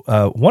out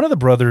though. One of the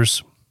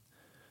brothers,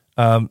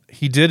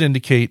 he did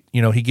indicate,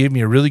 he gave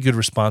me a really good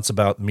response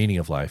about the meaning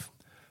of life,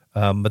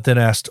 but then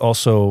asked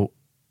also,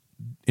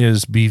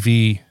 is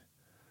BV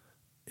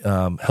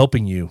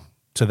helping you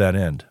to that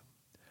end?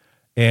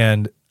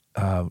 And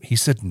he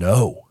said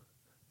no.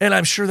 And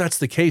I'm sure that's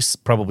the case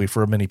probably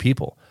for many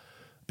people,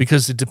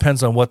 because it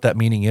depends on what that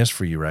meaning is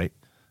for you, right?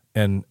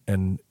 And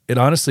it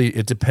honestly,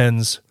 it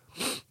depends.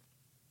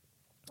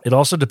 It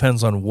also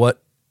depends on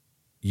what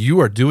you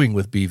are doing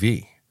with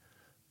BV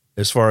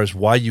as far as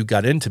why you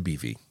got into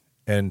BV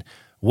and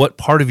what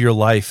part of your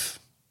life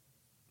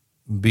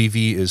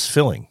BV is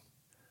filling.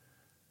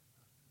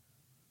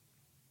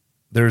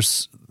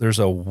 There's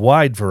a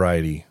wide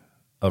variety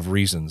of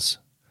reasons.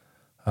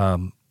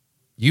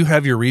 You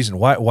have your reason.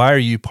 Why are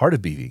you part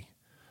of BV?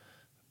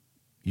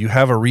 You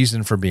have a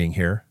reason for being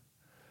here.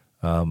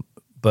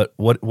 But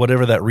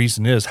whatever that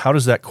reason is, how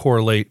does that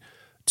correlate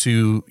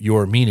to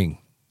your meaning?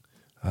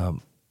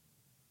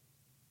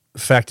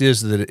 Fact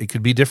is that it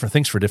could be different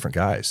things for different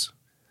guys.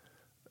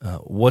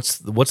 What's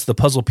the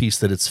puzzle piece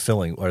that it's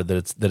filling, or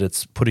that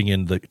it's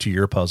putting to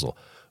your puzzle?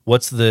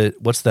 What's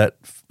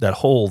that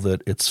hole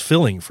that it's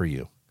filling for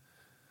you?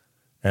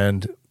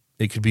 And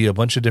it could be a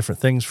bunch of different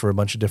things for a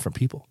bunch of different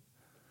people.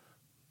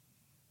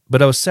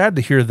 But I was sad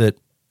to hear that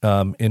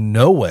in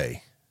no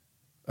way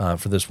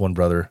for this one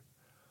brother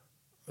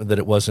that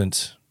it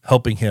wasn't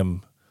helping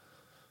him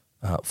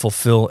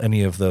fulfill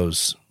any of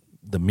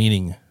the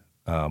meaning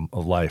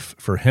of life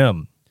for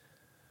him.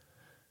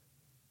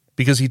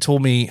 Because he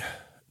told me,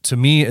 to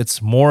me,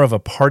 it's more of a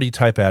party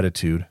type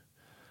attitude.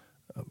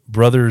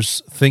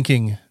 Brothers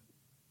thinking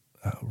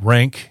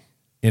rank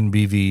in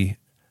BV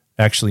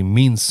actually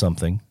means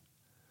something,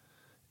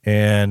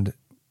 and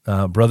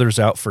brothers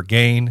out for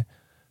gain,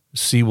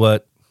 see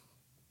what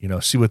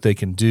they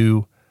can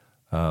do.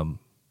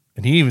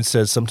 And he even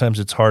says sometimes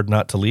it's hard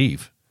not to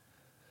leave,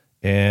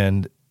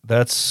 and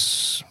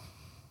that's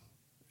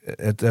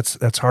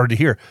hard to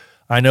hear.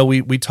 I know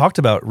we talked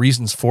about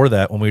reasons for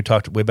that when we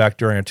talked way back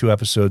during our 2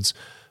 episodes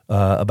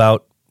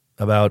about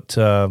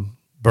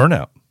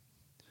burnout,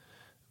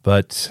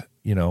 but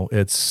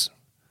it's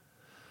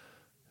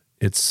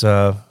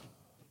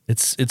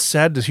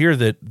sad to hear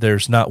that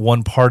there's not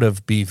one part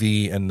of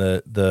BV and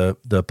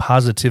the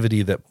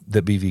positivity that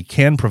BV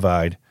can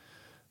provide,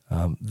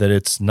 that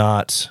it's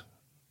not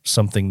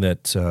something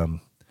that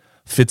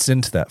fits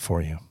into that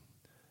for you.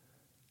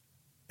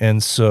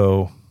 And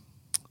so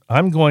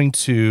I'm going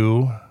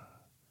to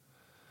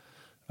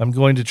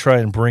try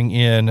and bring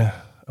in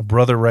a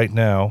brother right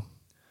now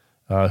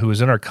who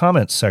is in our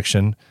comments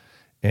section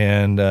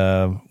and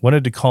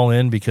wanted to call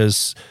in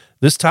because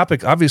this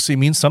topic obviously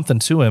means something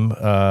to him.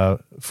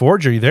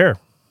 Forge, are you there?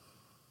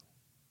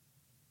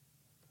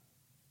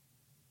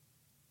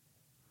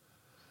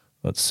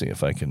 Let's see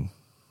if I can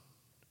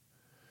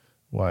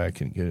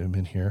get him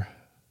in here.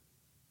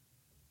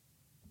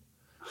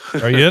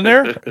 Are you in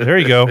there? There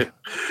you go.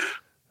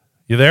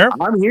 You there?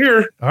 I'm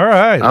here. All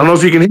right. I don't know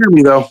if you can hear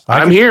me though.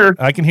 I'm here.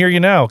 I can hear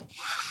you now.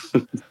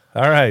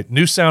 All right.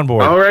 New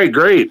soundboard. All right,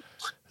 great.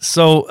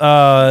 So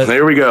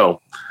there we go.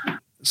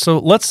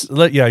 So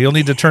you'll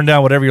need to turn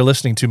down whatever you're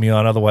listening to me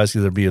on, otherwise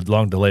there'll be a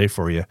long delay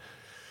for you.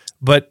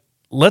 But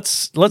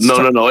let's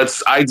No.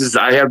 It's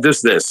I have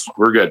this.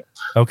 We're good.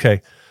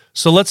 Okay.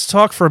 So let's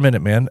talk for a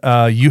minute, man.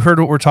 You heard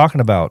what we're talking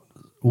about.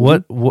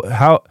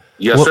 How?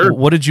 Yes, sir.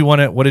 What did you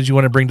want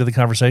to bring to the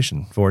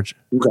conversation, Forge?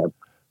 Okay.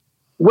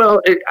 Well,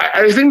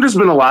 I think there's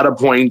been a lot of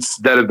points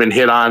that have been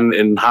hit on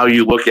in how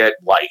you look at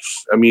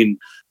life. I mean,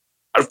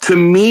 to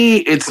me,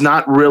 it's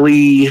not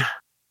really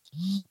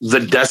the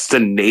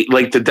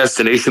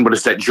destination, but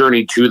it's that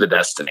journey to the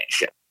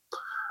destination.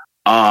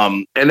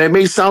 And it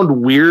may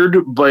sound weird,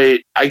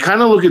 but I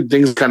kind of look at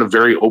things kind of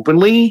very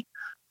openly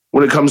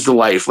when it comes to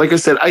life. Like I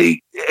said,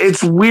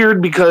 it's weird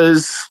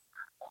because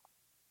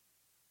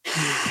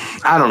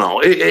I don't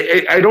know.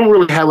 I don't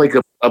really have like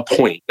a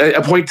point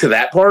to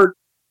that part,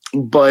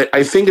 but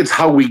I think it's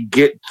how we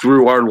get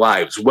through our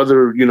lives,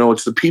 whether,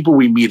 it's the people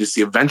we meet, it's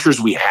the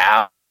adventures we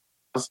have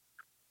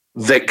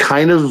that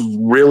kind of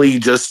really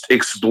just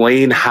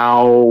explain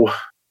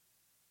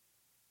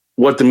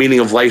what the meaning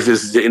of life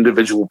is to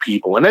individual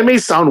people. And that may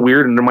sound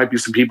weird, and there might be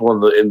some people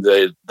in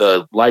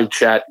the live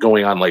chat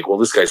going on like, well,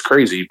 this guy's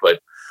crazy, but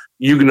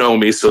you know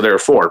me, so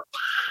therefore.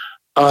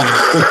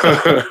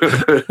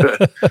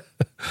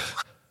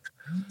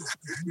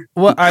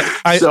 Well,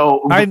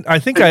 I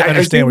think I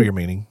understand what you're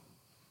meaning.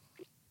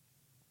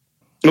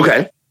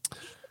 Okay.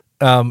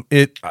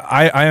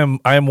 I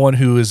am one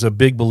who is a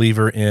big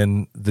believer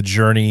in the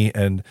journey,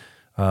 and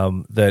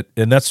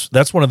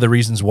that's one of the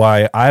reasons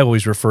why I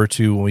always refer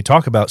to, when we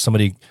talk about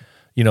somebody,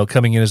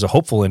 coming in as a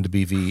hopeful into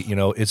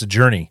BV, it's a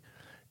journey.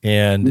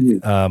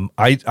 And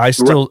I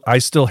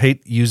still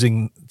hate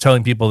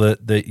telling people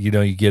that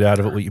you get out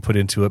of it what you put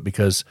into it,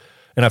 because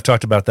and I've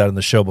talked about that in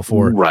the show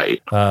before.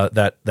 Right.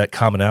 That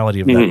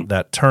commonality of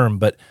that term,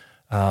 but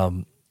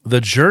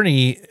the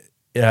journey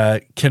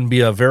can be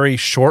a very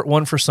short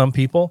one for some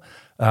people,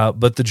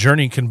 but the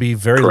journey can be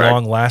very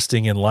long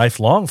lasting and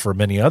lifelong for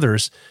many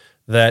others.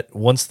 That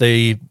once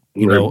they,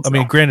 I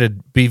mean,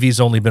 granted, BV's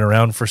only been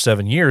around for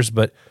 7 years,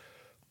 but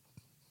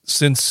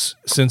since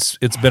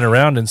it's been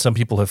around and some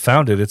people have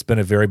found it, it's been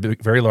a very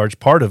big, very large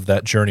part of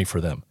that journey for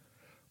them.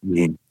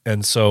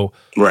 And so,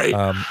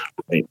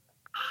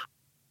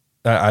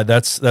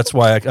 that's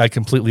why I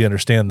completely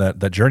understand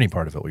that journey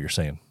part of it. What you're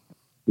saying.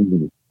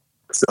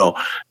 So,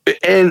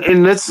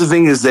 and that's the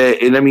thing is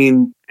that, and I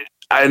mean,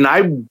 and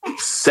I've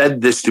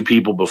said this to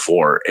people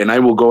before, and I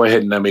will go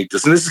ahead and make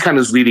this, and this is kind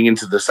of leading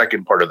into the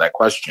second part of that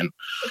question,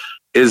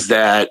 is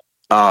that,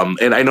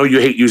 and I know you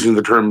hate using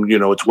the term,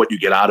 it's what you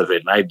get out of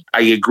it. And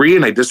I agree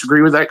and I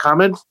disagree with that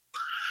comment,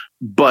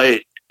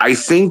 but I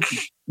think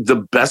the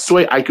best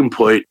way I can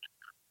put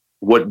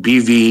what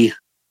BV,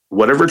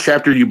 whatever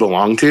chapter you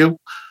belong to,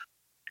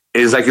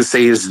 is I could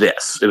say is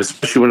this, and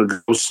especially when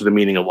it goes to the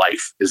meaning of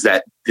life, is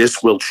that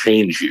this will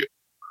change you.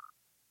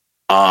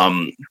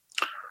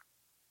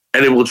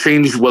 And it will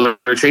change, whether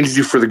it changes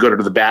you for the good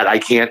or the bad, I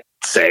can't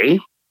say.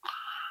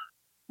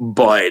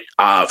 But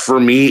for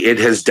me, it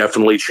has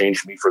definitely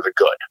changed me for the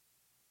good.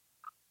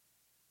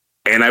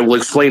 And I will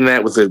explain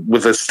that with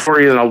a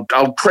story, and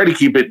I'll try to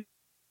keep it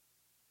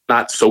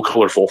not so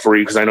colorful for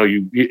you, because I know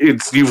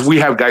we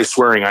have guys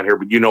swearing on here,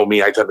 but you know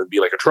me, I tend to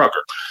be like a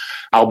trucker.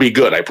 I'll be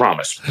good, I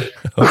promise.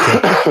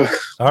 Okay.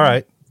 All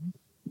right.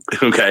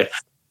 Okay.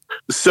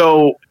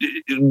 So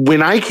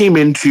when I came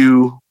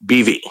into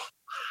BV,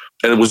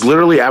 and it was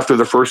literally after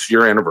the first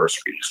year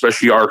anniversary,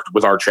 especially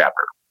with our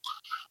chapter,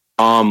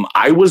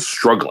 I was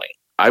struggling.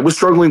 I was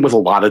struggling with a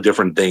lot of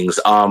different things.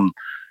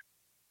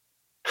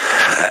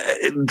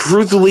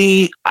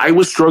 Truthfully, I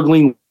was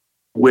struggling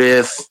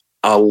with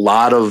a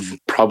lot of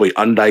probably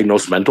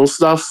undiagnosed mental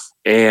stuff.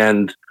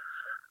 And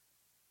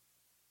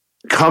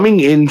coming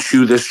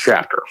into this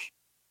chapter,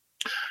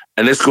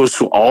 and this goes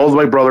to all of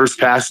my brothers,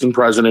 past and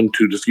present, and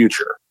to the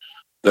future,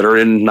 that are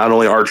in not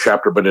only our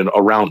chapter, but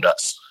around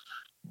us,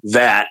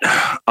 that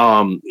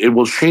it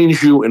will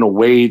change you in a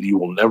way that you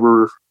will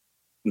never,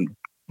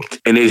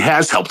 and it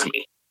has helped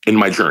me in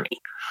my journey,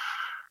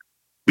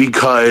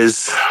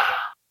 because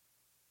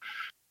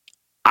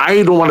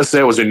I don't want to say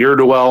I was a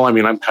ne'er-do-well. I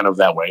mean, I'm kind of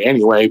that way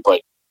anyway,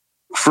 but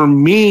for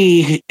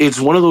me, it's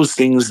one of those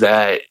things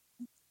that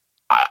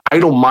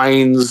idle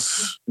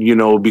minds,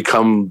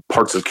 become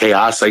parts of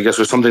chaos, I guess,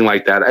 or something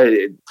like that.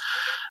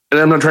 And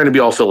I'm not trying to be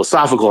all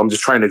philosophical. I'm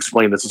just trying to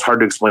explain this. It's hard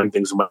to explain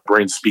things in my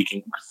brain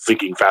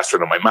thinking faster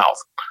than my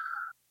mouth.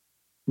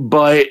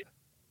 But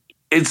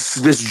it's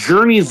this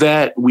journey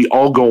that we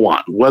all go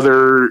on,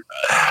 whether,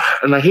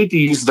 and I hate to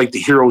use like the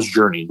hero's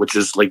journey, which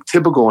is like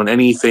typical in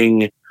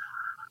anything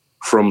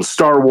from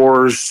Star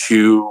Wars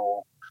to,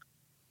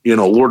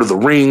 Lord of the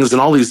Rings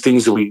and all these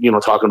things that we,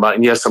 talking about.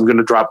 And yes, I'm going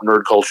to drop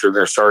nerd culture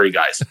there. Sorry,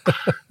 guys.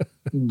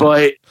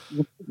 But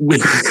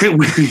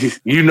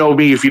you know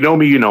me. If you know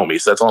me, you know me.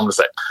 So that's all I'm going to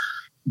say.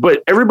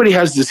 But everybody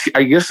has this,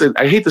 I guess,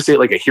 I hate to say it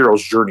like a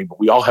hero's journey, but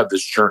we all have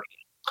this journey.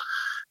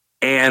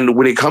 And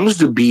when it comes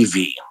to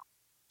BV,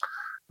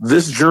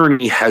 this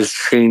journey has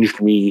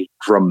changed me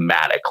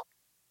dramatically.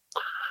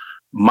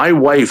 My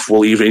wife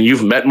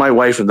you've met my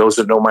wife, and those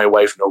that know my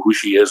wife know who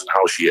she is and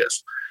how she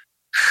is.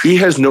 She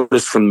has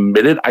noticed from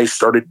the minute I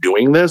started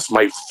doing this,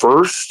 my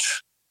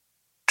first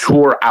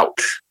tour out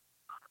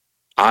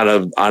on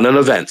an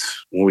event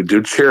when we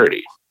do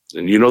charity,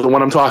 and you know the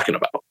one I'm talking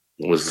about,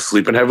 it was the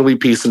Sleeping Heavily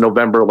piece in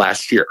November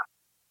last year.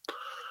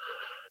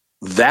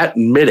 The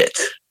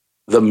minute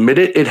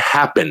it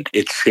happened,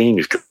 it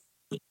changed.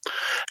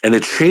 And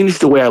it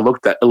changed the way I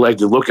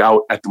look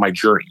out at my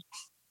journey.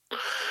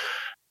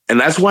 And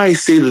that's why I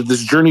say that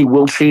this journey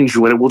will change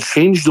you, and it will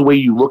change the way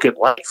you look at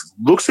life.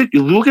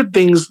 You look at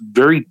things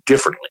very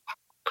differently.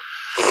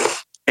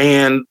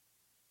 And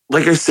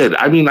like I said,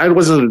 I mean, I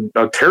wasn't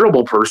a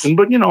terrible person,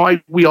 but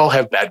we all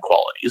have bad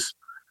qualities.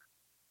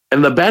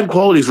 And the bad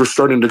qualities were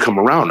starting to come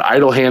around.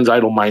 Idle hands,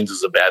 idle minds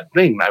is a bad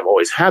thing. And I've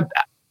always had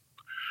that.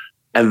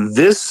 And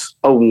this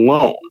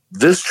alone,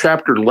 this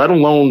chapter, let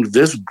alone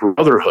this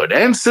brotherhood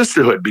and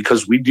sisterhood,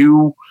 because we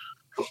do,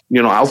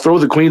 I'll throw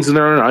the queens in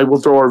there, and I will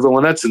throw our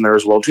villainettes in there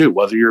as well, too.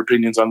 Whether your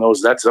opinions on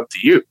those, that's up to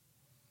you.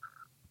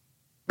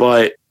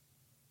 But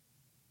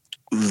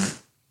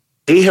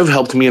they have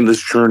helped me in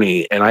this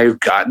journey, and I've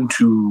gotten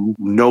to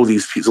know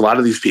a lot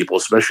of these people,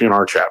 especially in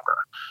our chapter,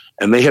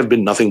 and they have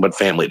been nothing but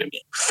family to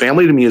me.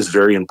 Family to me is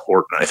very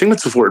important. I think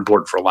that's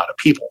important for a lot of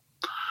people.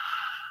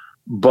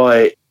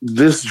 But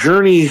this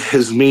journey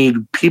has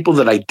made people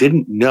that I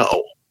didn't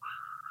know,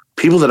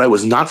 people that I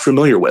was not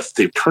familiar with,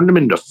 they've turned them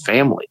into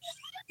family.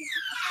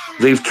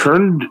 They've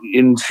turned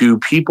into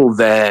people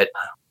that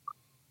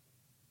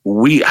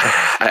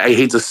I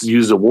hate to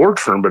use a war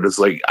term, but it's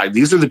like,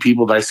 these are the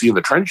people that I see in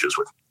the trenches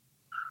with me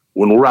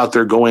when we're out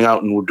there going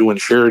out and we're doing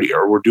charity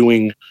or we're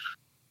doing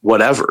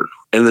whatever.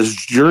 And this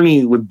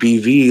journey with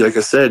BV, like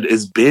I said,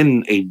 has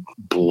been a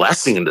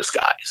blessing in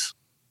disguise.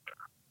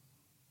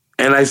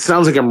 And it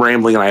sounds like I'm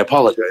rambling, and I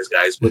apologize,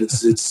 guys, but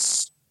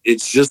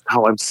it's just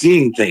how I'm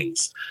seeing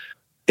things.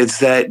 It's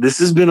that this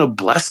has been a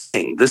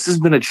blessing. This has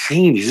been a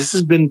change. This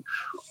has been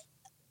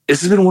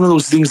one of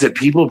those things that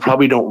people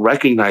probably don't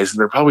recognize, and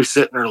they're probably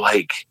sitting there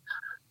like,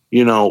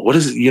 what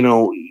is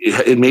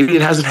it? Maybe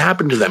it hasn't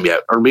happened to them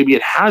yet, or maybe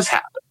it has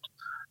happened,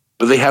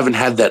 but they haven't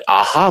had that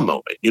aha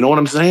moment. You know what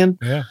I'm saying?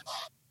 Yeah.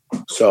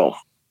 So,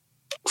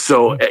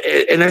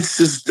 and that's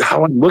just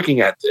how I'm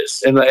looking at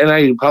this. And I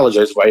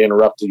apologize if I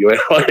interrupted you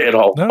at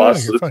all, no,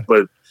 you're fine.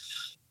 But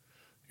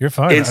you're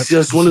fine. It's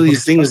just one of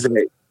these things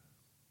that.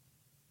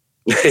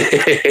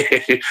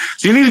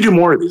 So you need to do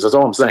more of these. That's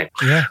all I'm saying.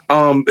 Yeah.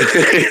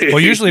 Well,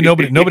 usually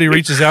nobody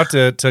reaches out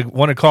to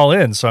want to call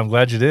in, so I'm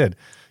glad you did.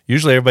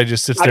 Usually everybody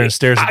just sits there and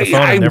stares at the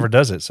phone and never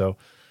does it. So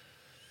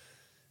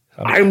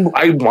I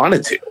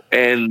wanted to,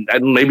 and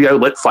maybe I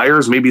lit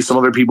fires. Maybe some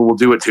other people will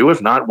do it too.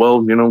 If not,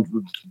 well,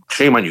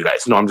 shame on you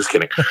guys. No, I'm just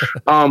kidding.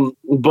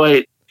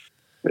 But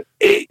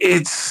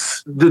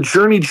it's the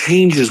journey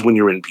changes when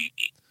you're in BV,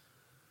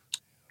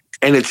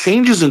 and it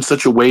changes in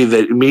such a way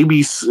that it might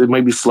be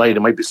slight,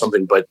 it might be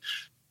something, but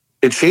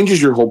it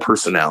changes your whole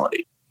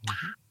personality,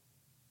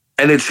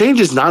 and it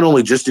changes not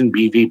only just in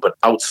BV but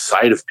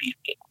outside of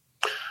BV.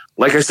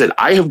 Like I said,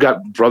 I have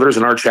got brothers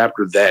in our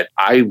chapter that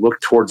I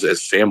look towards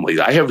as family.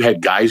 I have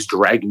had guys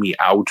drag me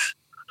out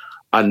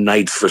on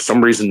nights for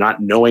some reason,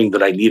 not knowing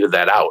that I needed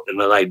that out.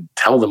 And then I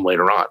tell them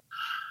later on.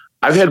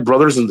 I've had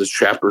brothers in this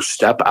chapter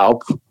step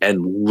out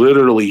and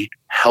literally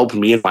help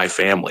me and my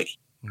family.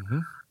 Mm-hmm.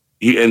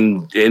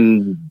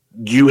 And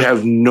you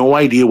have no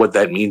idea what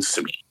that means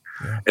to me.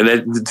 Yeah.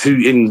 And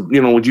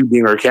with you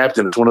being our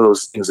captain, it's one of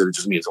those things that it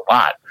just means a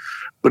lot.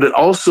 But it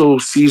also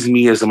sees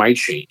me as my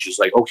change. It's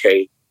like,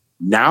 okay,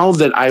 now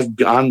that I've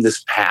gone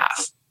this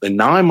path, and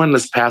now I'm on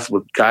this path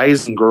with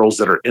guys and girls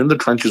that are in the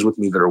trenches with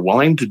me, that are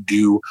willing to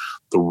do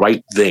the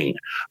right thing,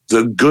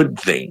 the good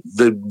thing,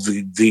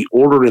 the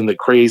order in the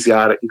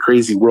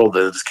crazy world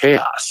that is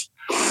chaos.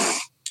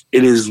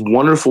 It is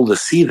wonderful to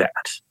see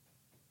that.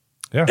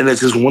 Yeah. And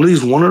it's just one of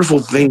these wonderful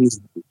things,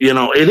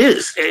 it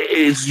is.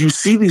 It's you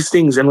see these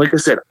things, and like I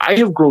said, I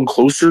have grown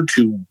closer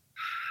to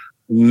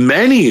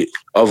many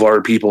of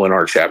our people in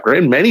our chapter,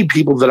 and many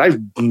people that I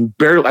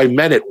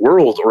met at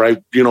World, or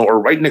or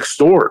right next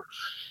door.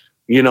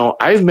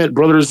 I've met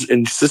brothers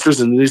and sisters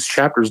in these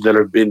chapters that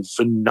have been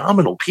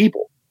phenomenal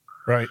people.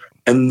 Right.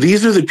 And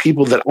these are the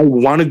people that I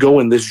want to go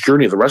in this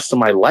journey the rest of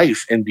my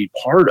life and be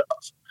part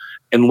of.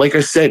 And like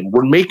I said,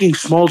 we're making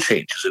small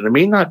changes, and it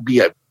may not be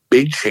a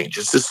big change.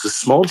 It's just the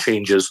small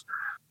changes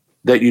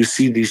that you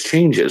see these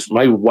changes.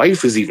 My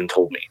wife has even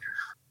told me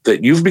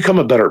that you've become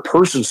a better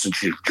person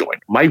since you've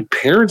joined. My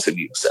parents have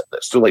even said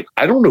this. They're like,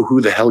 I don't know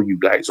who the hell you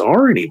guys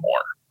are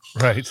anymore.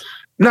 Right.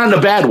 Not in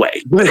a bad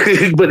way, but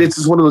it's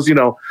just one of those,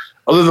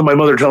 other than my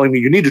mother telling me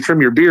you need to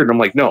trim your beard. And I'm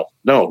like, no,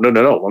 well,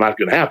 not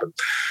going to happen.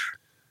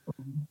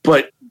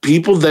 But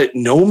people that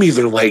know me,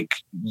 they're like,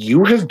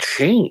 you have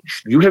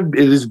changed.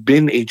 It has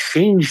been a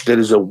change that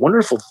is a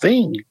wonderful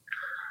thing.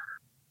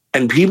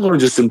 And people are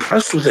just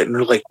impressed with it. And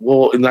they're like,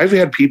 well, and I've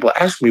had people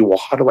ask me, well,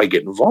 how do I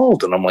get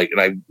involved? And I'm like,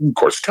 and I, of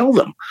course, tell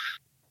them.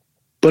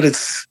 But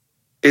it's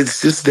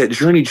just that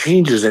journey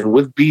changes. And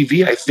with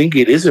BV, I think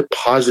it is a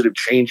positive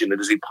change. And it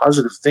is a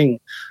positive thing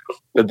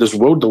that this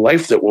road to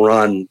life that we're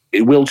on,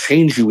 it will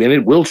change you, and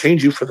it will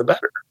change you for the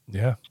better.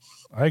 Yeah,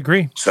 I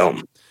agree.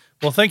 So,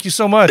 well, thank you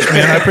so much,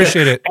 man. I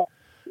appreciate it.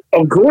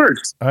 Of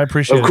course. I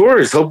appreciate it. Of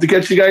course. Hope to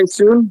catch you guys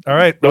soon. All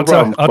right. No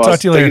problem. I'll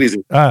talk to you later. Take it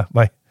easy.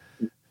 Bye.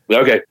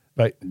 Okay.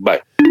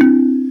 Bye.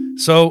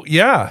 So he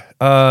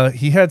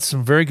had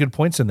some very good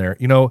points in there.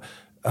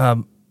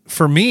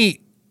 For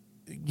me,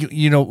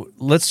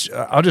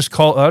 I'll just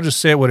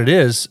say it what it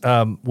is.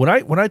 When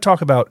I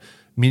talk about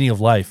meaning of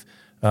life,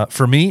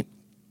 for me,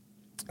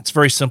 it's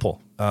very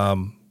simple.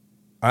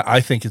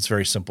 I think it's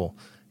very simple,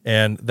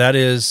 and that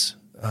is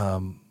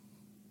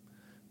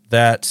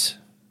that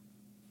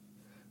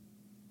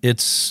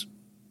it's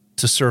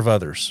to serve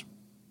others.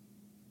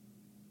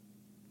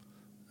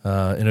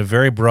 In a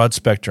very broad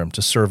spectrum,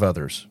 to serve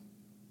others.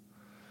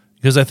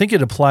 Because I think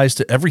it applies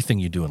to everything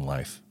you do in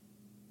life.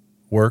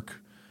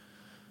 Work,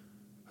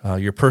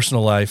 your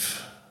personal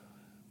life,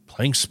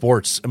 playing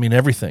sports,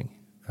 everything.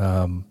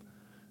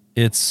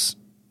 It's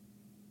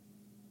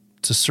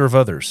to serve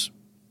others.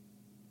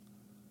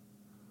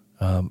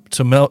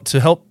 To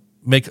help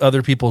make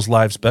other people's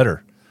lives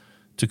better.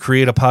 To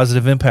create a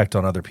positive impact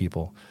on other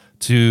people.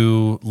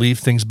 To leave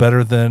things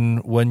better than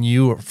when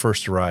you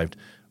first arrived.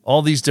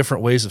 All these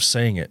different ways of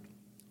saying it,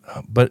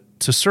 but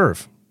to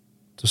serve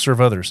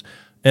others.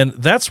 And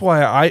that's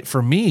why I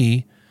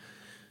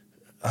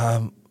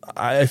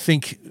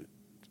think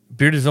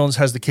Bearded Villains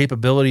has the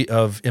capability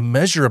of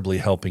immeasurably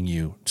helping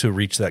you to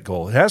reach that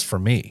goal. It has for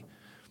me.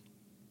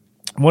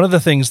 One of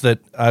the things that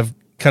I've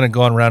kind of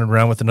gone round and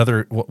round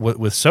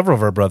with several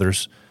of our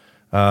brothers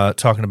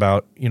talking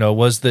about,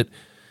 was that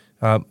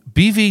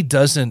BV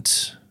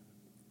doesn't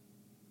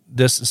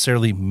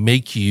necessarily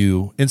make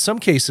you, in some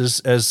cases,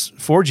 as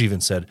Forge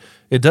even said,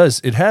 it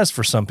has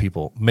for some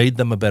people made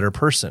them a better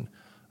person.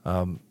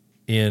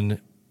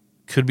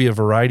 could be a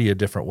variety of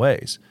different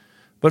ways.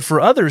 But for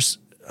others,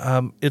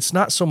 it's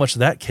not so much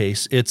that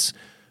case. It's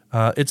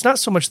not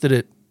so much that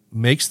it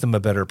makes them a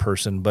better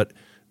person, but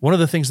one of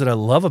the things that I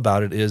love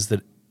about it is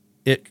that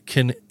it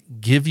can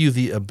give you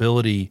the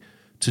ability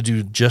to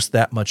do just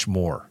that much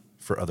more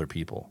for other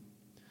people.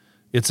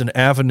 It's an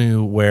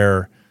avenue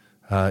where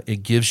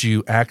it gives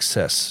you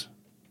access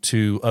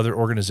to other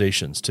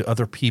organizations, to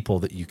other people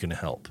that you can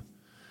help.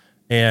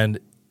 And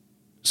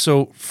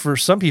so for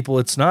some people,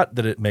 it's not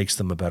that it makes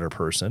them a better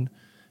person.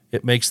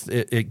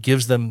 It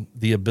gives them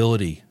the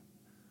ability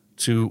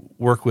to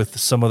work with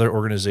some other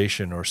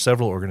organization or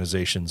several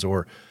organizations,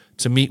 or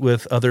to meet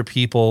with other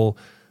people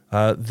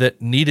that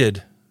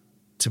needed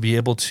to be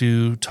able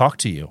to talk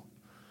to you,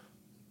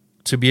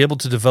 to be able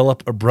to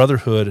develop a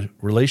brotherhood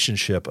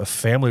relationship, a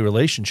family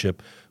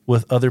relationship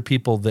with other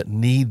people that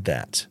need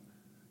that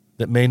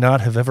may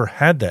not have ever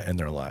had that in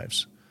their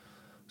lives.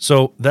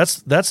 So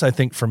that's I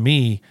think for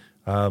me,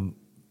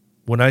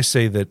 when I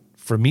say that,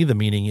 for me the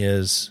meaning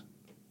is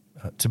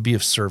to be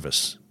of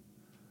service,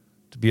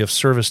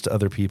 to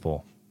other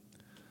people,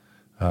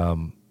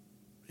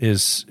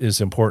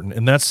 is important,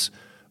 and that's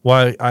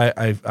why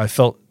I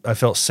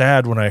felt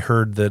sad when I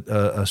heard that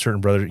a certain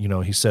brother,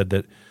 he said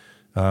that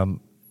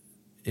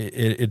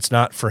it's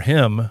not for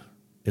him,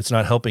 it's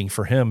not helping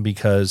for him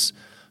because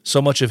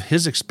so much of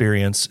his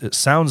experience, it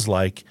sounds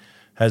like,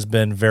 has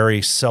been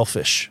very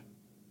selfish,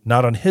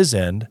 not on his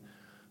end,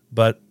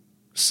 but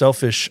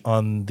selfish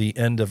on the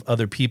end of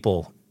other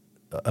people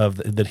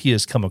that he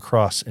has come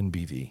across in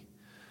BV.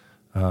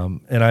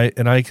 And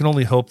I can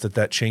only hope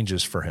that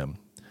changes for him.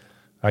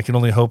 I can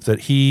only hope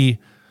that he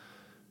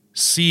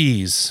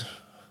sees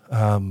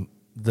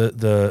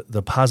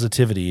the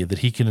positivity that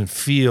he can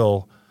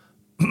feel,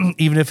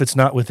 even if it's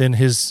not within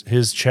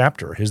his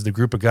chapter, the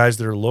group of guys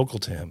that are local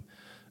to him,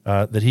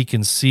 that he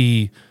can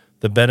see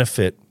the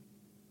benefit,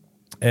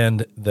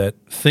 and that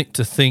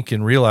think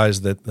and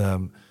realize that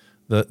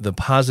the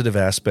positive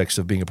aspects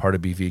of being a part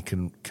of BV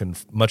can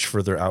much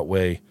further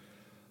outweigh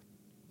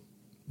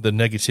the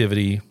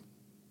negativity,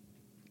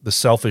 the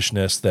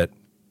selfishness that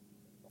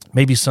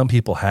maybe some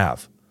people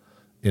have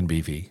in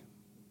BV,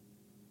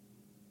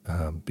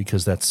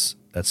 because that's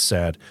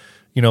sad.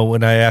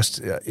 When I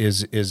asked,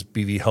 is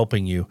BV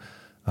helping you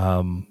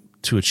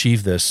to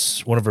achieve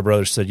this, one of our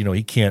brothers said,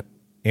 he can't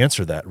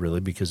answer that really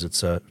because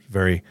it's a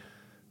very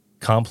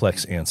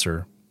complex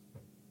answer.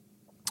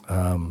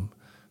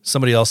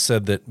 Somebody else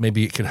said that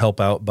maybe it could help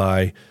out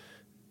by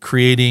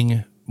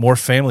creating more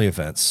family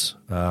events,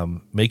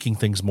 making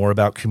things more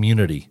about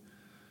community,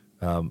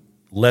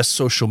 less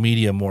social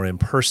media, more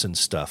in-person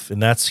stuff,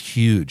 and that's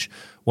huge.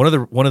 One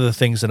of the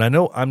things, and I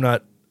know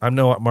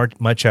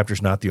my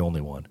chapter's not the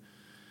only one,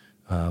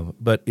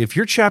 but if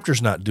your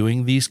chapter's not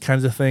doing these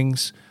kinds of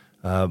things,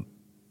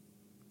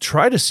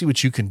 try to see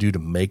what you can do to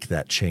make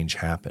that change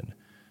happen.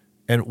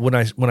 And when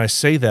I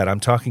say that,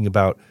 I'm talking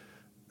about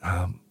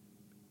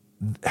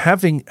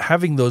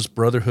having those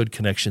brotherhood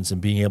connections and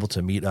being able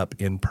to meet up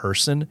in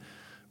person,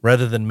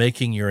 rather than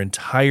making your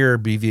entire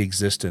BV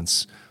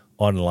existence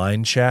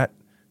online chat,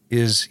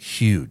 is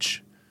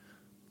huge.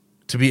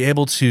 To be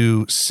able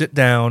to sit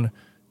down,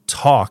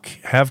 talk,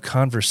 have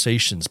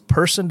conversations,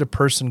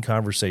 person-to-person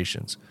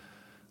conversations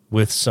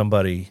with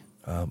somebody,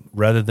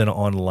 rather than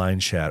online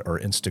chat or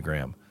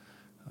Instagram.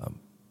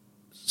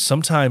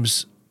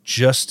 Sometimes,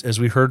 just as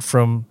we heard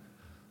from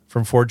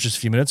Ford just a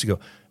few minutes ago,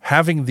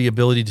 having the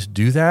ability to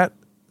do that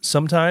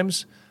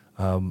sometimes,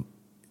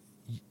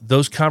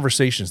 those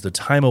conversations, the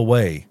time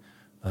away,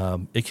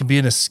 it can be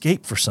an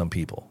escape for some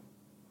people.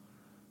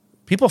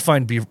 People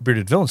find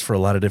bearded villains for a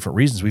lot of different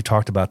reasons. We've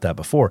talked about that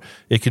before.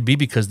 It could be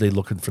because they're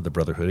looking for the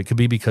brotherhood. It could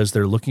be because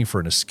they're looking for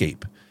an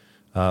escape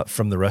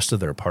from the rest of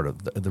their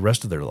the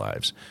rest of their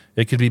lives.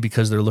 It could be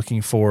because they're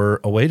looking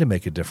for a way to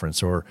make a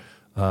difference, or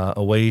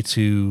a way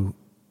to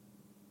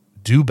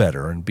do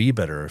better and be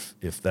better,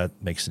 if that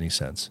makes any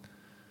sense.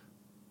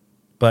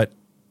 But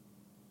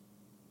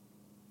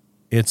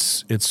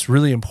it's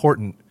really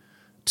important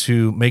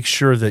to make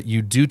sure that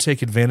you do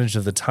take advantage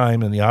of the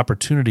time and the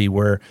opportunity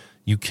where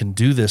you can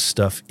do this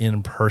stuff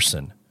in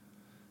person.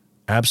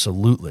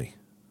 Absolutely.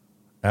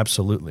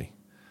 Absolutely.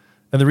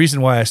 And the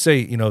reason why I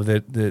say,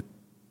 that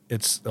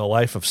it's a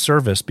life of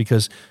service,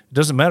 because it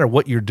doesn't matter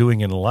what you're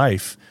doing in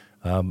life,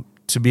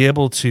 to be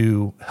able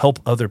to help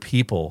other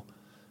people,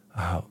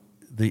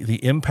 the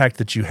impact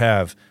that you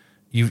have,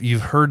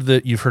 you've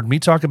heard me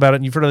talk about it,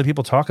 and you've heard other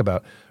people talk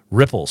about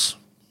ripples,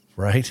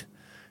 right?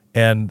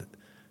 And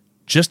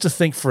just to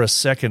think for a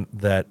second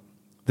that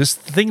this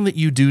thing that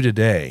you do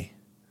today,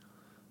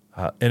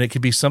 and it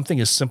could be something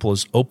as simple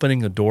as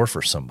opening a door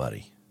for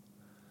somebody,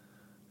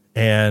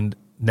 and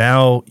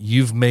now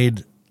you've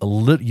made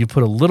you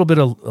put a little bit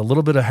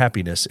of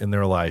happiness in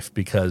their life,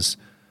 because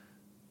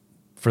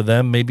for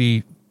them,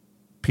 maybe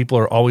people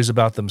are always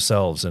about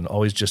themselves and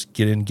always just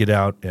get in, get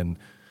out, and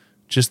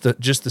just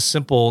the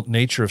simple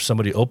nature of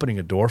somebody opening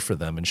a door for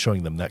them and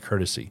showing them that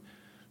courtesy,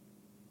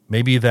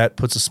 maybe that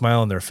puts a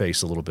smile on their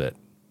face a little bit.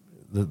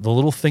 The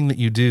little thing that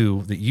you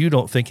do that you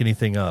don't think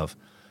anything of,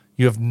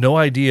 You have no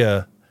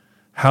idea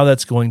how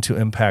that's going to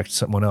impact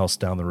someone else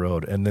down the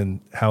road, and then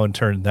how in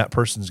turn that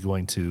person's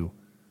going to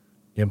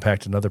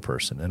impact another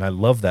person. And I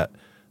love that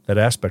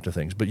aspect of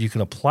things. But you can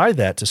apply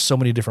that to so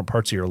many different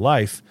parts of your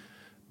life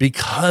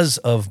because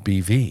of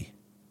BV.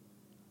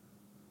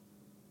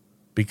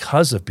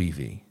 Because of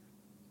BV.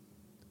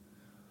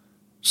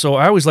 So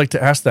I always like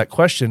to ask that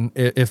question,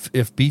 if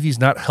BV's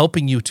not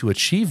helping you to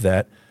achieve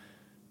that,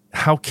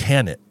 how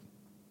can it?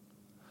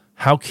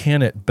 How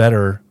can it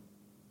better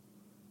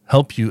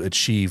help you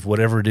achieve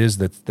whatever it is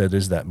that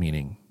is that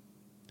meaning?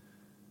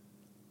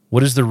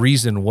 What is the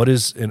reason? What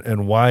is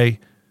and why,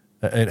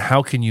 and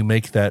how can you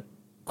make that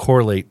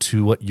correlate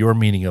to what your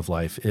meaning of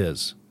life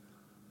is?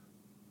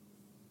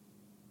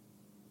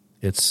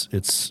 It's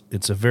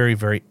a very,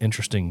 very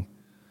interesting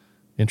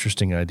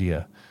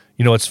idea.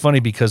 You know, it's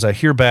funny because I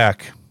hear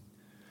back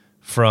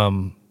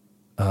from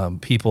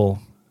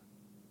people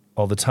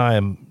all the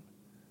time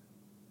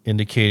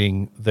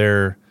indicating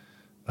their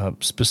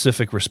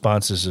specific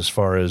responses as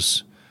far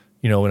as,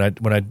 you know,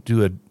 when I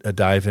do a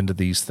dive into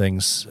these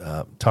things,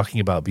 talking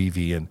about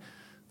BV and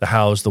the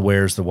hows, the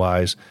wheres, the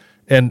whys.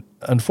 And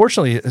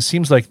unfortunately, it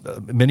seems like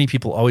many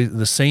people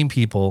the same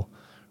people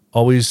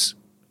always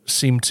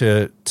seem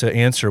to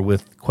answer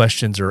with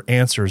questions or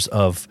answers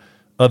of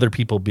other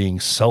people being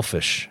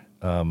selfish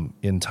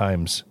in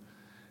times.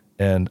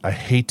 And I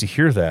hate to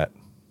hear that.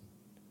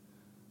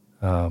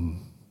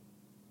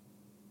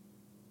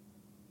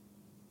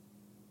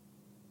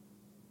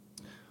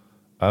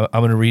 I'm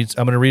going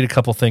to read a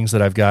couple things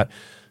that I've got.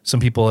 Some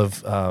people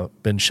have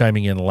been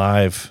chiming in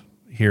live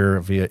here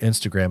via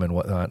Instagram and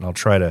whatnot, and I'll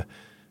try to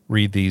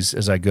read these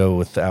as I go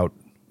without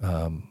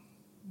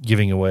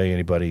giving away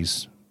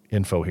anybody's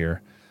info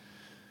here.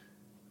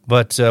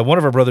 But one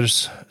of our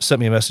brothers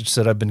sent me a message,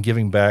 said, I've been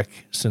giving back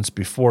since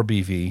before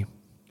BV,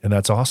 and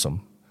that's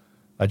awesome.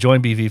 I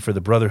joined BV for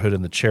the brotherhood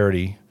and the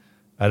charity.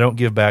 I don't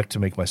give back to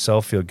make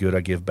myself feel good. I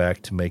give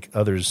back to make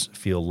others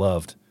feel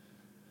loved.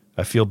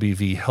 I feel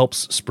BV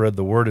helps spread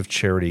the word of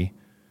charity,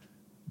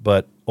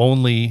 but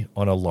only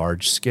on a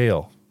large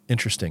scale.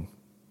 Interesting,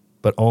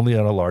 but only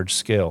on a large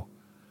scale.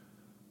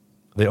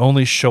 They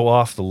only show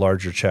off the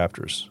larger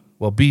chapters.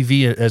 Well,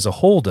 BV as a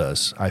whole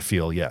does, I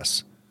feel,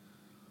 yes.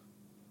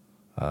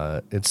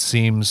 It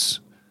seems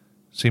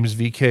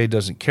VK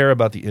doesn't care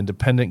about the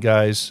independent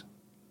guys.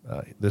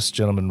 This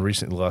gentleman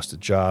recently lost a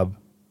job,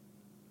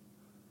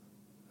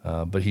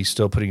 but he's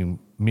still putting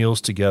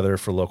meals together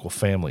for local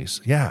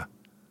families. Yeah,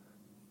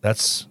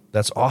 that's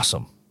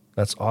awesome.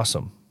 That's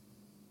awesome.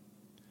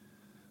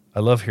 I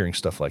love hearing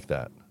stuff like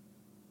that.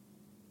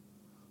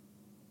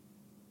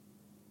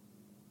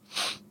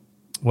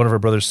 One of our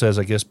brothers says,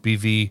 I guess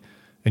BV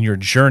and your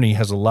journey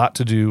has a lot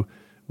to do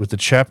with the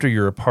chapter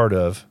you're a part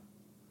of.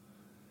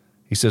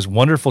 He says,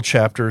 wonderful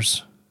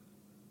chapters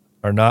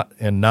are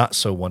not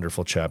so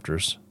wonderful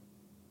chapters.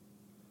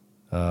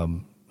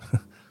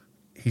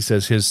 He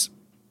says his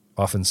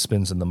often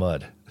spins in the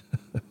mud.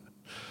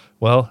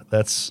 Well,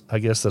 I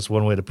guess that's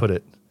one way to put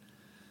it.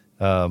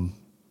 You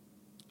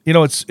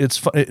know, it's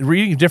fun,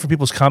 reading different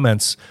people's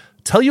comments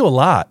tell you a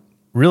lot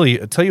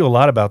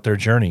about their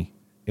journey.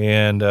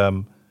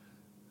 And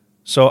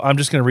so I'm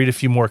just going to read a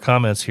few more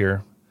comments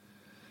here.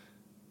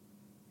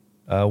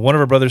 One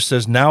of our brothers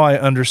says, now I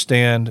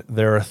understand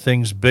there are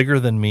things bigger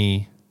than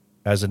me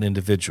as an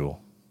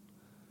individual.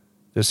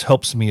 This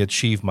helps me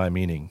achieve my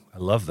meaning. I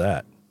love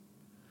that.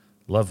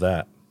 Love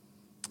that.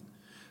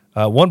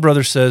 One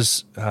brother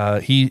says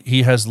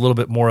he has a little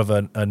bit more of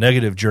a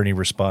negative journey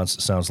response,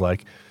 it sounds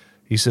like.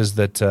 He says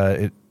that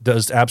it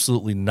does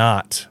absolutely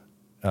not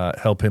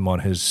help him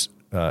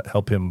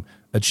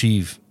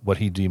achieve what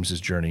he deems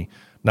his journey.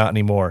 Not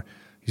anymore.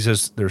 He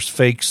says there's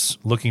fakes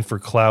looking for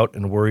clout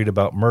and worried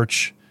about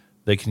merch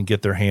they can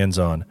get their hands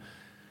on.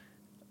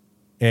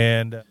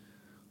 And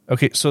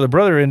okay, so the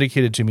brother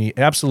indicated to me,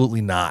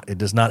 absolutely not. It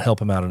does not help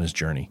him out on his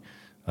journey.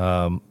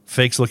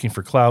 Fakes looking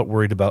for clout,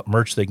 worried about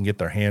merch they can get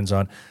their hands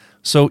on.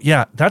 So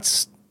yeah,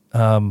 that's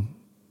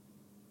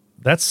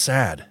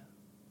sad.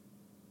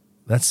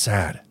 That's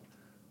sad.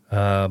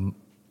 And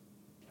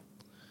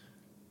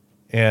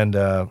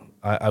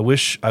I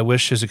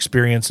wish his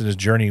experience and his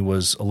journey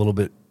was a little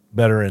bit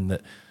better, and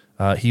that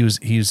I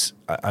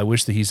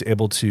wish that he's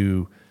able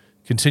to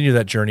continue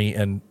that journey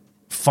and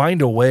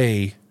find a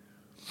way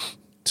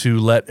to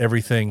let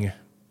everything,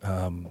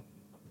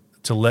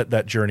 to let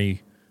that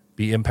journey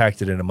be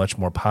impacted in a much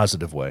more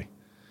positive way.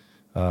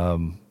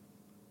 One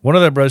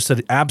of the brothers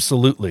said,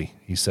 absolutely,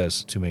 he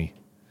says to me.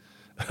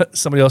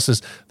 Somebody else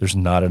says, there's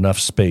not enough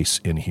space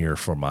in here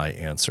for my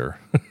answer.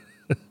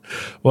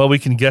 Well, we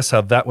can guess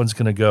how that one's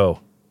going to go.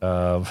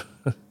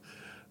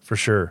 For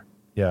sure.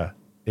 Yeah.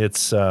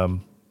 It's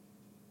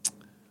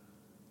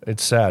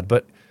sad,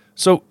 but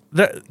so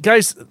that,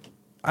 guys,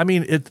 I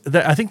mean,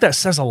 I think that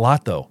says a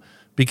lot though,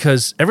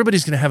 because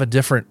everybody's going to have a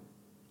different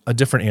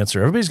answer.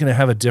 Everybody's going to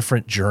have a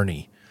different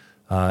journey,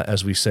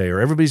 as we say, or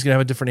everybody's going to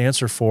have a different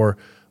answer for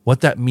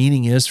what that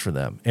meaning is for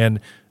them. And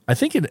I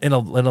think in a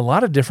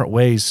lot of different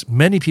ways,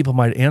 many people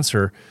might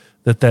answer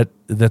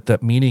that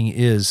meaning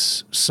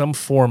is some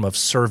form of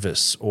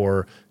service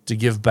or to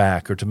give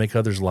back or to make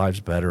others' lives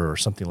better or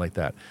something like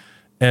that.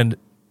 And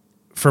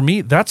for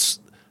me, that's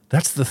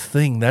the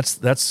thing.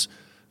 That's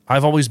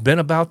I've always been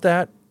about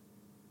that.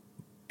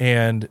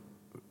 And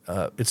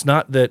it's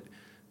not that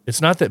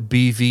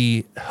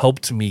BV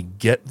helped me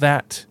get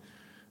that,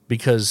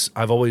 because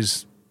I've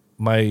always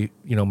the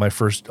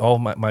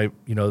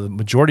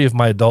majority of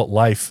my adult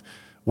life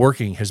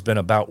working has been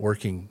about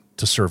working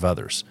to serve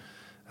others.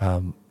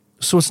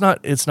 So it's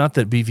not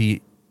that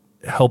BV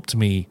helped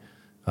me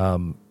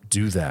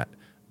do that,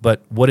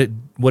 but what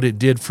it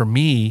did for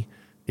me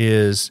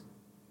is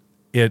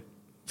it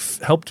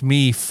helped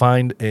me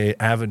find a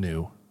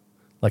avenue,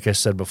 like I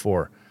said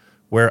before,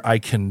 where I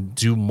can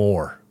do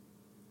more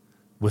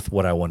with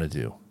what I want to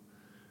do.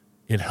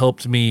 It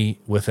helped me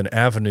with an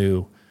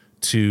avenue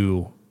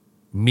to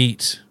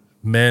meet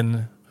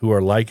men who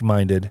are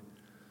like-minded,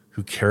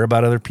 who care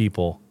about other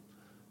people,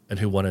 and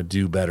who want to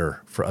do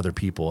better for other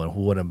people, and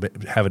who want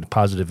to have a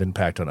positive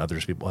impact on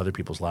other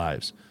people's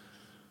lives.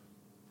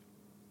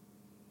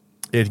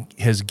 It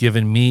has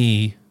given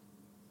me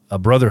a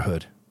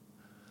brotherhood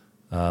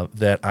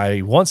that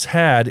I once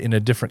had in a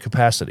different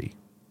capacity.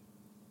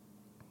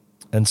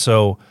 And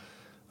so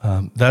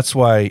that's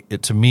why,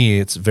 to me,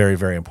 it's very,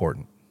 very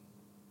important.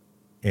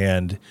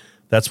 And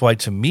that's why,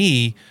 to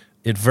me,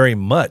 it very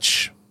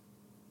much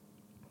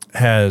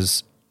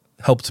has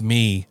helped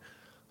me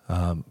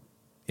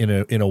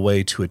in a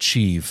way to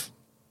achieve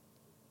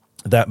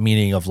that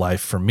meaning of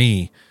life for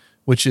me,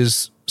 which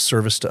is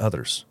service to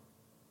others.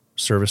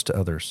 Service to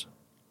others.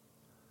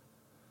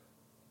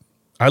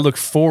 I look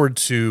forward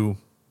to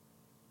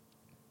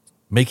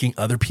making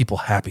other people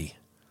happy.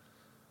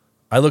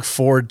 I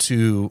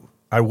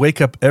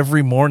wake up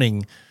every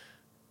morning,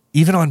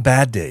 even on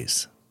bad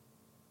days,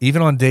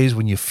 even on days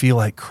when you feel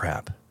like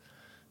crap,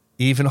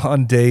 even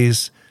on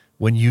days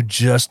when you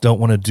just don't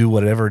want to do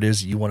whatever it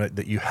is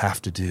that you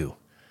have to do.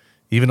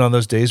 Even on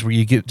those days where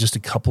you get just a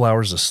couple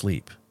hours of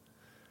sleep.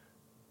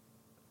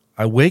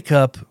 I wake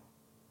up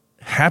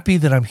happy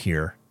that I'm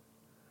here,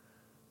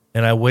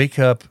 and I wake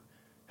up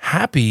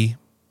happy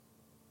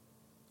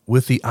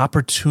with the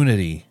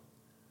opportunity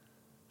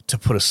to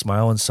put a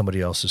smile on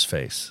somebody else's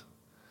face.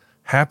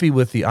 Happy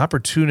with the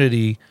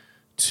opportunity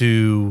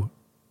to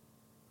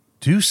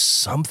do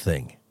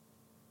something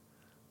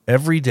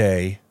every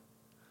day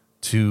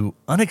to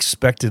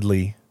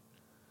unexpectedly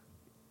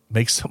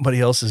make somebody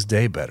else's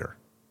day better.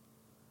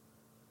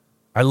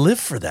 I live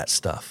for that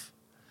stuff.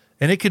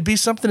 And it could be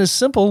something as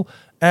simple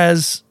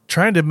as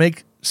trying to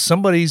make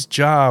somebody's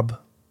smile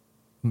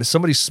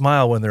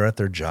when they're at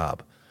their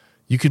job.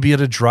 You could be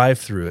at a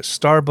drive-thru at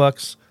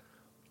Starbucks,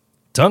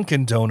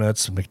 Dunkin'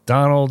 Donuts,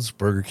 McDonald's,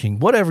 Burger King,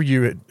 whatever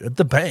you're at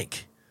the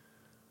bank.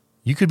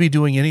 You could be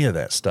doing any of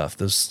that stuff.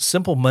 Those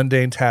simple,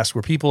 mundane tasks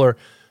where people are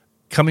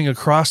coming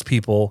across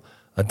people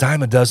a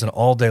dime a dozen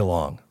all day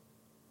long.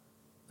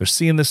 They're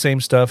seeing the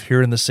same stuff,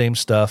 hearing the same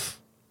stuff.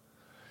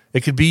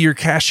 It could be your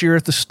cashier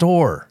at the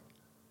store.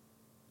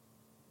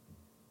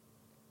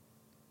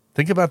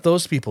 Think about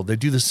those people. They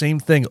do the same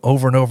thing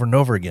over and over and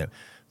over again.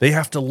 They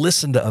have to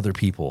listen to other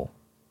people,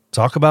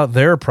 talk about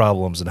their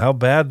problems and how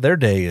bad their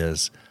day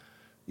is.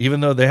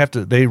 Even though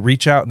they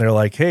reach out and they're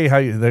like,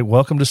 "Hey,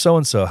 welcome to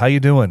so-and-so. How you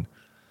doing?"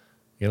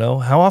 You know,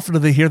 how often do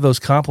they hear those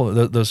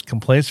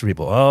complaints from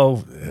people?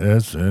 Oh,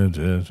 it's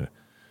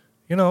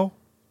you know.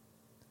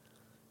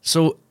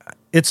 So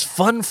it's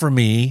fun for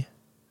me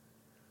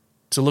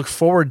to look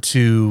forward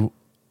to,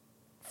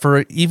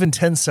 for even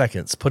 10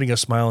 seconds, putting a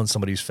smile on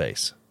somebody's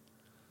face,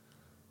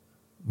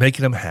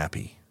 making them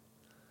happy,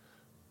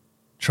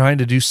 trying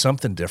to do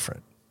something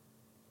different.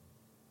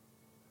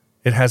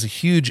 It has a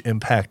huge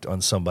impact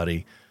on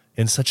somebody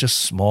in such a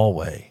small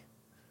way.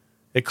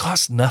 It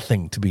costs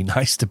nothing to be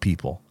nice to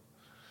people.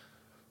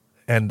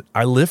 And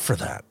I live for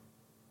that.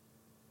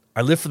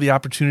 I live for the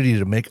opportunity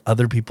to make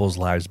other people's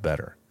lives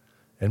better.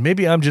 And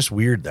maybe I'm just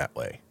weird that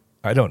way.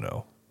 I don't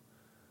know.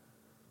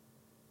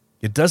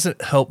 It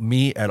doesn't help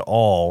me at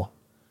all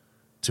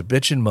to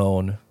bitch and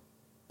moan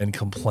and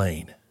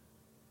complain.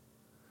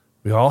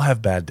 We all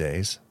have bad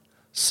days,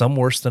 some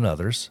worse than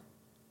others.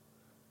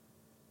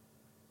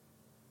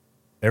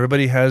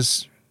 Everybody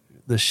has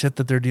the shit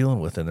that they're dealing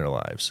with in their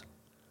lives,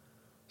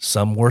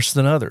 some worse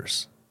than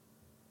others.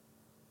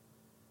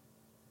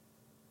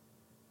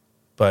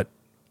 But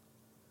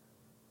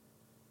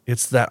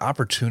it's that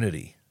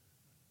opportunity.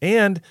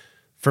 And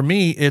for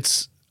me,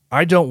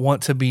 I don't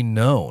want to be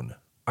known.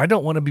 I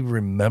don't want to be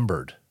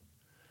remembered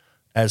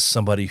as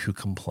somebody who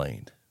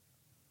complained.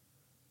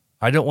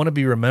 I don't want to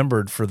be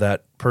remembered for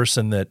that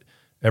person that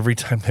every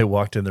time they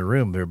walked in the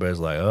room, everybody's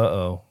like,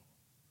 uh-oh,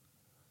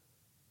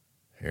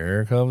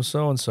 here comes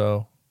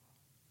so-and-so.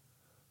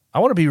 I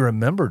want to be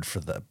remembered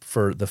for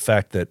the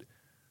fact that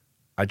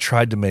I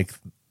tried to make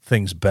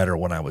things better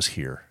when I was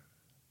here.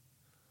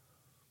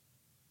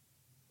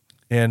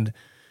 And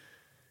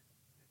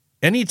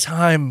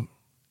anytime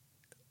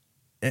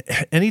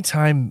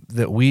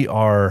that we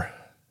are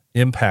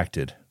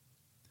impacted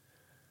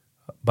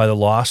by the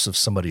loss of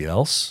somebody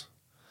else,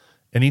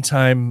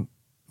 anytime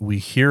we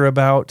hear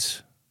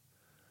about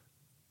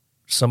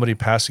somebody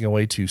passing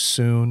away too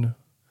soon,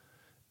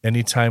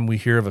 anytime we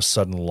hear of a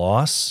sudden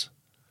loss,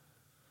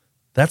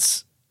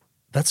 that's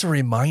a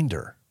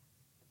reminder.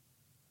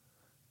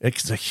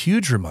 It's a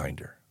huge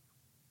reminder.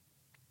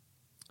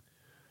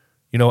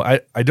 You know,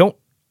 I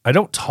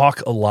don't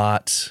talk a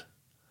lot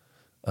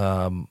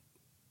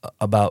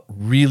about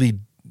really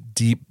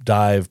deep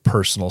dive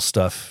personal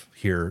stuff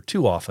here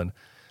too often.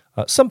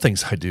 Some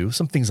things I do,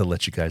 some things I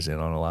let you guys in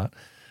on a lot.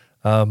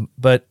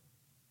 But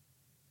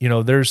you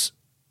know, there's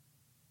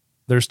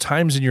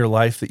times in your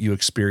life that you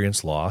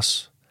experience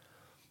loss,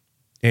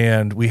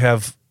 and we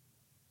have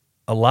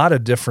a lot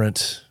of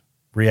different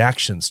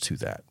reactions to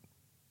that.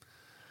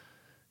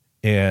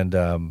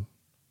 And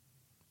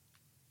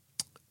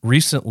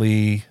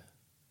recently,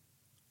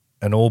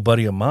 an old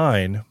buddy of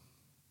mine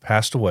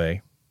passed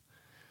away,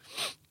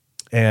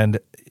 and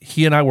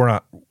he and I were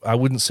not, I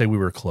wouldn't say we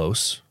were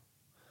close.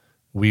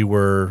 We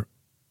were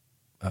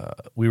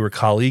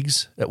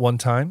colleagues at one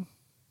time,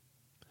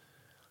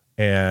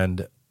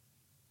 and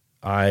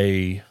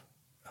I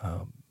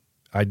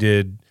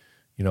did,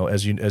 you know,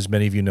 as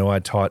many of you know, I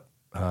taught,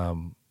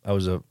 I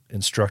was an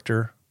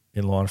instructor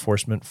in law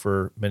enforcement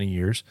for many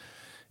years,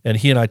 and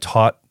he and I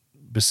taught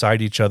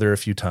beside each other a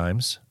few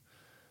times.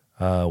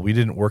 We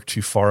didn't work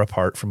too far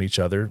apart from each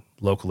other,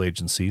 local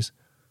agencies,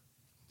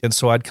 and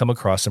so I'd come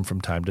across him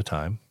from time to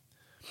time.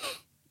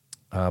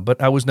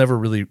 But I was never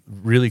really,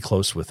 really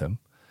close with him.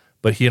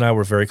 But he and I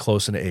were very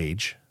close in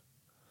age.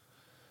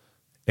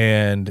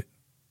 And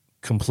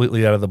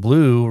completely out of the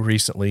blue,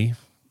 recently,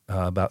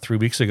 about 3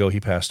 weeks ago, he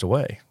passed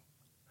away.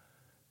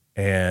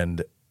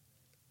 And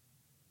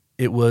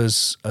it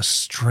was a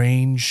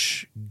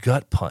strange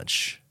gut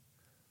punch.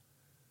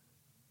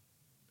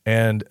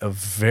 And a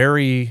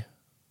very,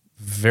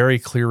 very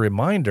clear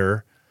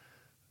reminder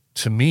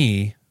to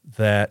me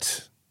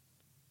that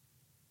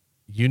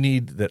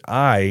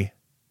I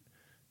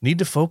need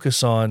to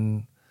focus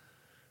on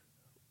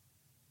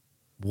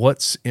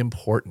what's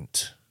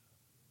important.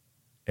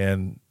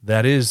 And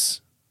that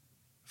is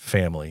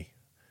family.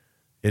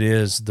 It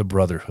is the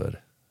brotherhood.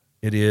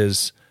 It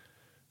is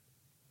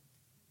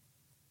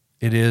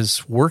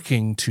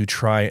working to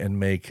try and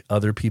make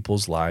other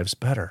people's lives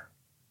better.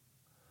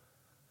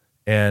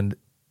 And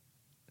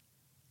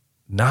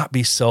not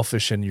be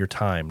selfish in your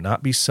time,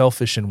 not be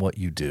selfish in what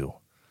you do.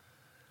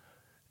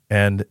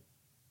 And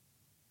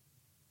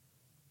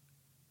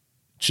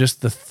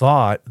just the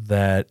thought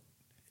that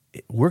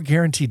we're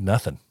guaranteed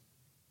nothing.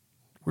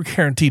 We're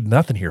guaranteed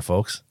nothing here,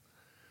 folks.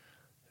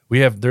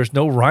 There's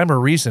no rhyme or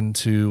reason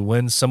to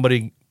when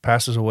somebody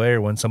passes away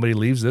or when somebody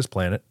leaves this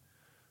planet.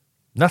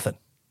 Nothing.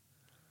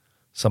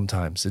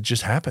 Sometimes it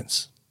just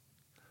happens.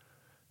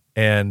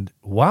 And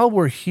while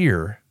we're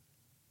here,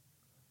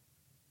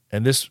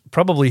 and this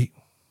probably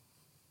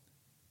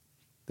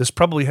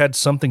had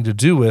something to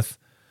do with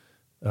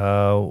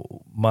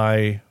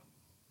my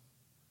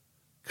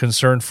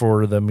concern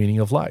for the meaning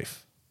of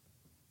life.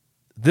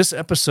 This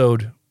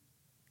episode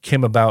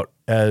came about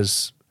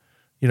as,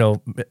 you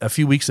know, a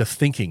few weeks of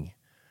thinking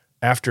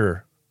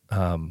after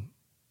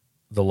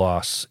the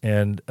loss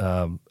and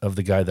of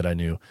the guy that I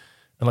knew.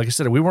 And like I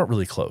said, we weren't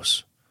really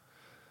close.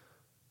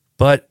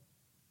 But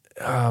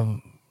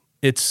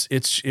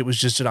it was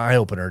just an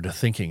eye-opener to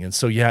thinking. And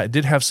so, yeah, it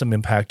did have some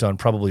impact on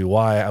probably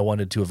why I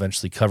wanted to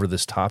eventually cover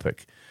this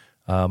topic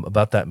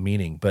about that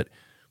meaning. But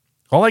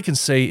all I can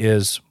say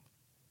is,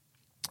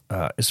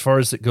 as far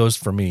as it goes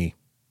for me,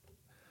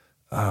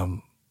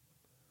 I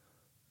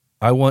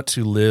want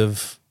to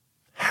live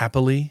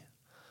happily.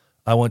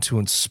 I want to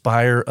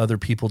inspire other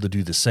people to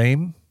do the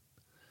same.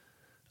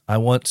 I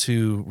want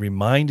to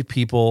remind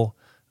people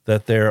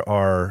that there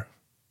are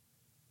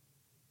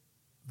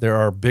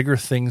bigger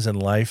things in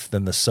life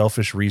than the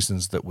selfish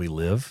reasons that we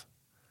live.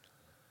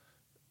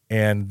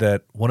 And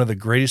that one of the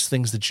greatest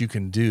things that you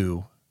can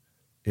do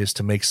is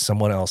to make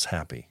someone else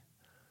happy.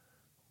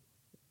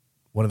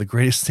 One of the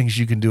greatest things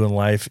you can do in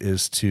life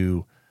is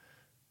to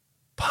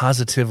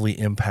positively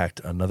impact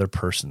another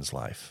person's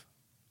life.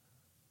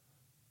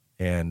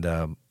 And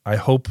I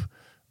hope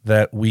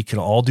that we can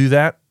all do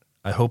that.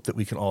 I hope that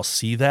we can all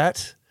see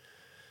that,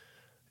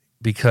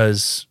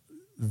 because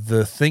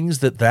the things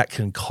that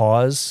can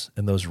cause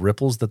and those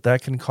ripples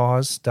that can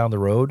cause down the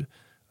road,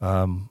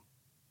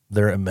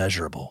 they're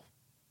immeasurable.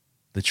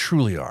 They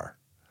truly are.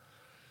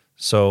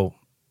 So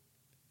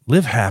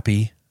live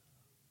happy.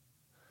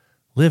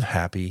 Live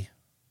happy.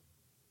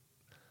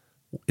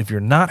 If you're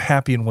not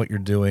happy in what you're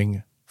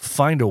doing,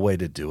 find a way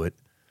to do it.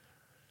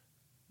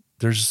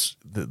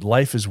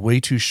 Life is way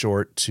too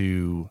short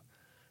to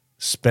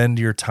spend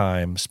your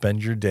time,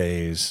 spend your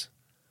days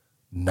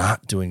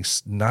not doing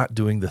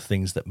the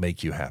things that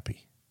make you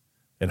happy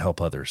and help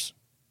others.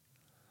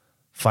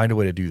 Find a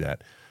way to do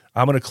that.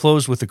 I'm going to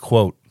close with a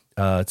quote.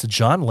 It's a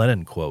John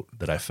Lennon quote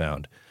that I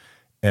found,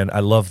 and I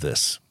love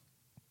this.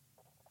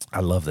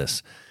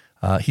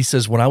 He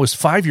says, "When I was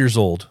 5 years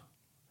old,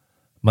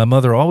 my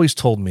mother always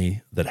told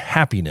me that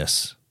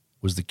happiness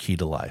was the key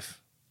to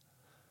life.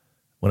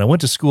 When I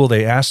went to school,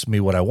 they asked me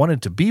what I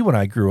wanted to be when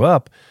I grew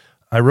up.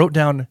 I wrote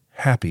down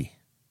happy.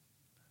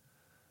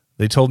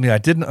 They told me I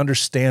didn't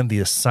understand the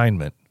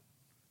assignment.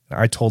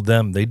 I told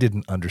them they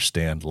didn't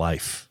understand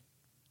life.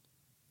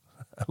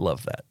 I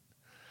love that.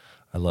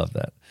 I love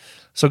that.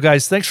 So,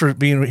 guys, thanks for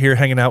being here,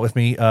 hanging out with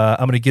me. I'm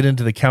going to get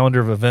into the calendar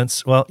of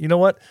events. Well, you know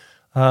what?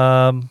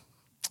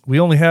 We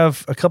only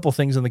have a couple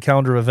things in the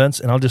calendar of events,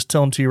 and I'll just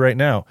tell them to you right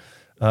now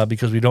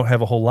because we don't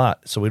have a whole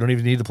lot, so we don't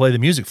even need to play the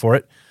music for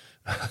it.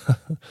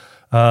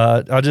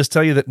 I'll just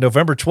tell you that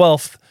November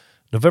 12th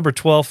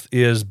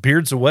is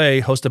Beards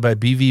Away, hosted by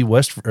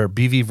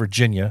BV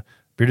Virginia,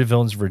 Bearded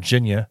Villains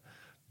Virginia.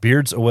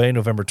 Beards Away,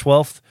 November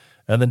 12th.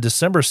 And then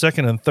December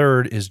 2nd and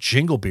 3rd is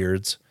Jingle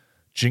Beards,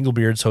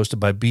 hosted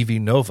by BV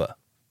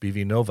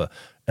Nova.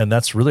 And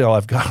that's really all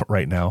I've got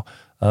right now.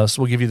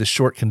 So we'll give you the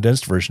short,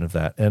 condensed version of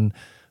that. And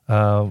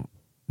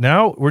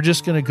now we're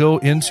just going to go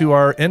into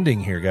our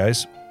ending here,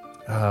 guys.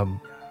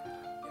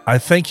 I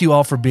thank you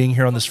all for being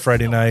here on this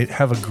Friday night.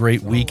 Have a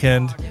great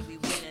weekend.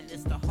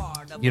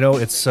 You know,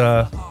 it's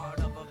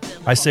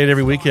I say it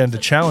every weekend to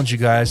challenge you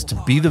guys to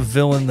be the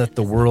villain that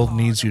the world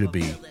needs you to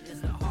be,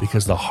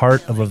 because the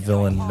heart of a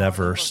villain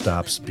never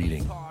stops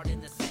beating.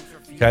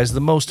 Guys,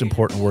 the most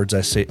important words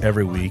I say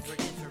every week,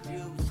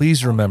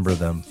 please remember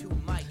them.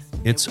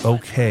 It's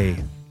okay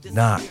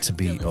not to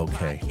be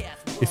okay.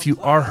 If you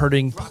are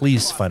hurting,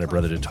 please find a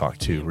brother to talk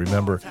to.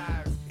 Remember,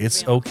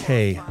 it's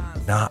okay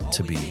not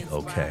to be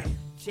okay.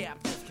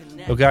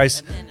 So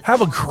guys,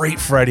 have a great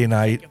Friday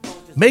night.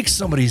 Make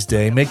somebody's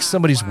day, make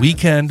somebody's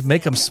weekend,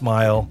 make them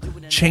smile,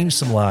 change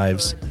some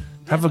lives.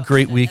 Have a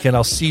great weekend.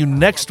 I'll see you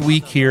next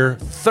week here,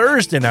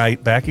 Thursday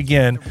night, back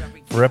again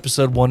for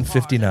episode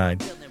 159.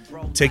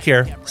 Take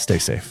care. Stay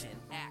safe.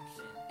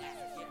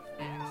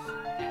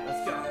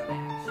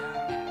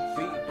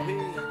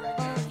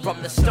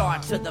 From the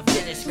start to the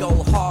finish,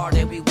 go hard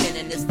and we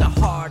winning. It's the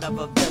heart of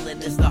a villain.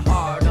 It's the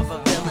heart of a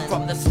villain.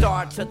 From the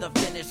start to the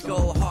finish,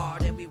 go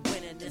hard and we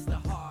winning. It's the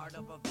heart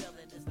of a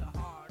villain. It's the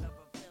heart of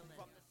a villain.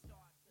 From the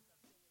start to the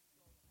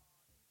finish,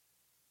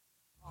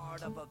 go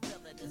hard of a villain.